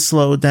 Cities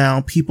slowed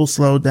down, people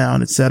slowed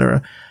down,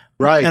 etc.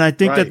 Right. And I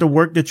think that the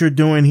work that you're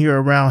doing here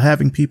around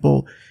having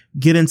people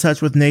get in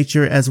touch with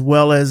nature, as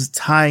well as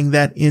tying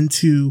that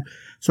into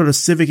sort of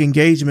civic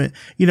engagement.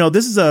 You know,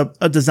 this is a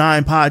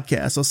design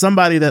podcast. So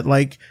somebody that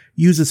like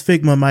uses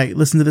Figma might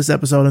listen to this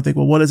episode and think,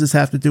 well, what does this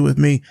have to do with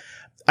me?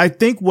 I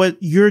think what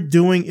you're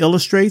doing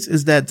illustrates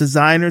is that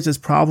designers as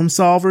problem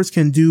solvers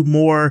can do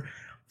more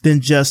than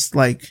just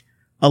like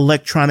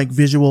electronic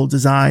visual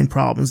design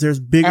problems. There's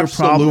bigger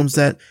problems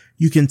that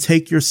you can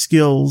take your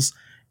skills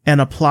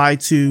and apply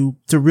to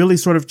really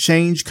sort of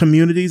change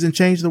communities and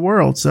change the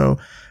world. So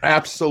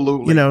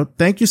absolutely, you know,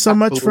 thank you so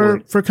much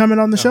for coming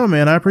on the show,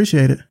 man. I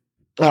appreciate it.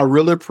 I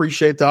really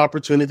appreciate the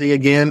opportunity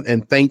again.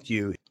 And thank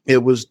you.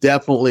 It was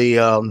definitely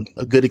a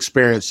good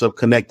experience of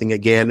connecting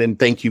again. And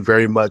thank you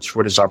very much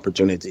for this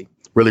opportunity.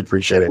 Really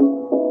appreciate it.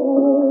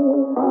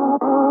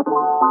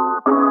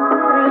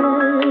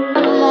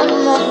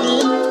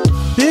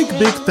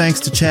 Big thanks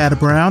to Chad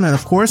Brown. And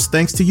of course,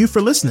 thanks to you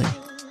for listening.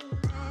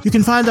 You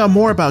can find out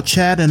more about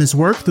Chad and his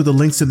work through the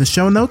links in the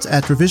show notes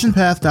at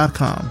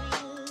revisionpath.com.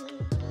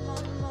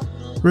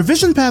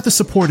 Revision Path is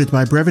supported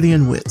by Brevity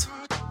and Wit.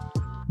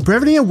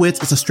 Brevity and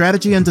Wit is a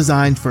strategy and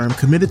design firm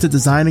committed to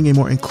designing a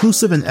more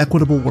inclusive and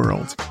equitable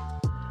world.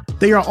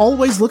 They are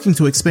always looking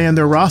to expand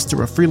their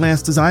roster of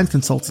freelance design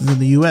consultants in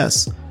the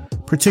U.S.,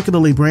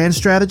 particularly brand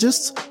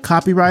strategists,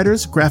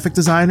 copywriters, graphic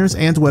designers,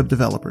 and web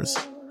developers.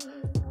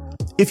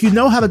 If you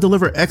know how to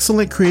deliver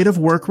excellent creative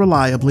work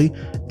reliably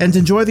and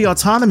enjoy the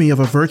autonomy of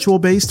a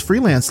virtual-based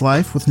freelance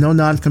life with no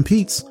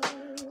non-competes,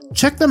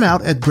 check them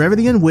out at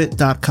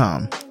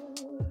brevityandwit.com.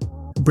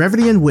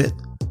 Brevity and Wit.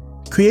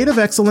 Creative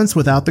excellence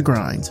without the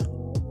grind.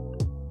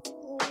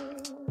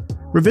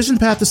 Revision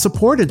Path is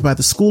supported by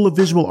the School of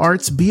Visual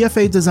Arts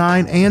BFA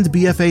Design and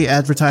BFA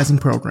Advertising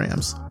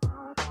programs.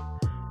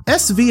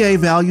 SVA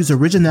values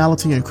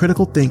originality and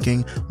critical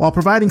thinking while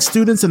providing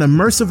students an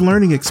immersive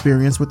learning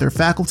experience with their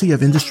faculty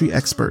of industry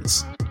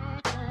experts.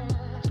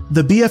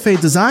 The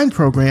BFA Design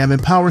program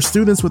empowers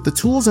students with the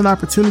tools and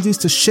opportunities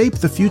to shape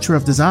the future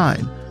of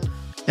design.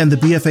 And the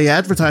BFA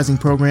Advertising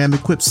program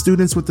equips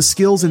students with the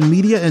skills in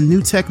media and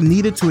new tech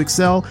needed to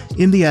excel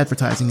in the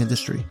advertising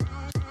industry.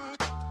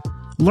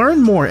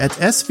 Learn more at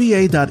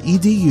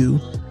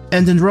sva.edu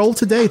and enroll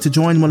today to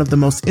join one of the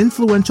most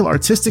influential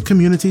artistic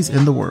communities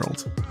in the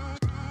world.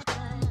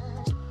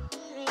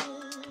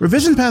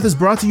 Revision Path is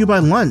brought to you by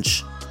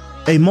Lunch,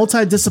 a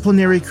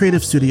multidisciplinary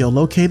creative studio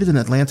located in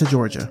Atlanta,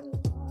 Georgia.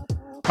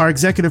 Our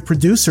executive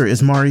producer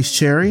is Maurice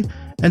Cherry,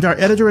 and our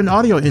editor and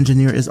audio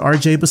engineer is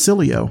RJ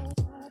Basilio.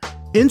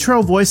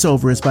 Intro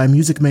voiceover is by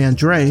Music Man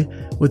Dre,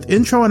 with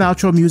intro and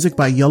outro music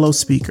by Yellow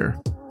Speaker.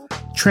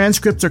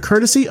 Transcripts are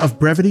courtesy of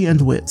Brevity and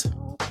Wit.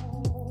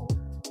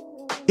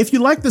 If you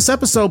like this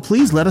episode,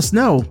 please let us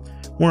know.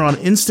 We're on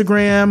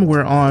Instagram,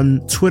 we're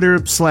on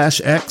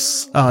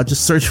Twitter/X,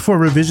 just search for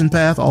Revision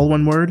Path, all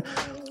one word.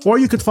 Or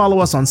you could follow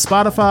us on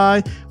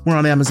Spotify, we're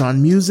on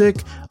Amazon Music,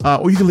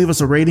 or you can leave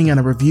us a rating and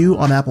a review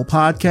on Apple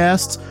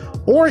Podcasts.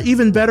 Or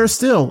even better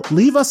still,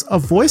 leave us a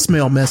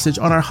voicemail message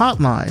on our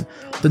hotline.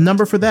 The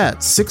number for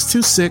that,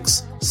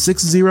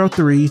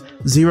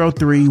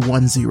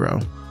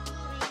 626-603-0310.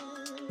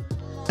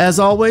 As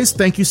always,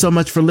 thank you so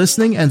much for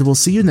listening, and we'll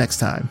see you next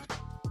time.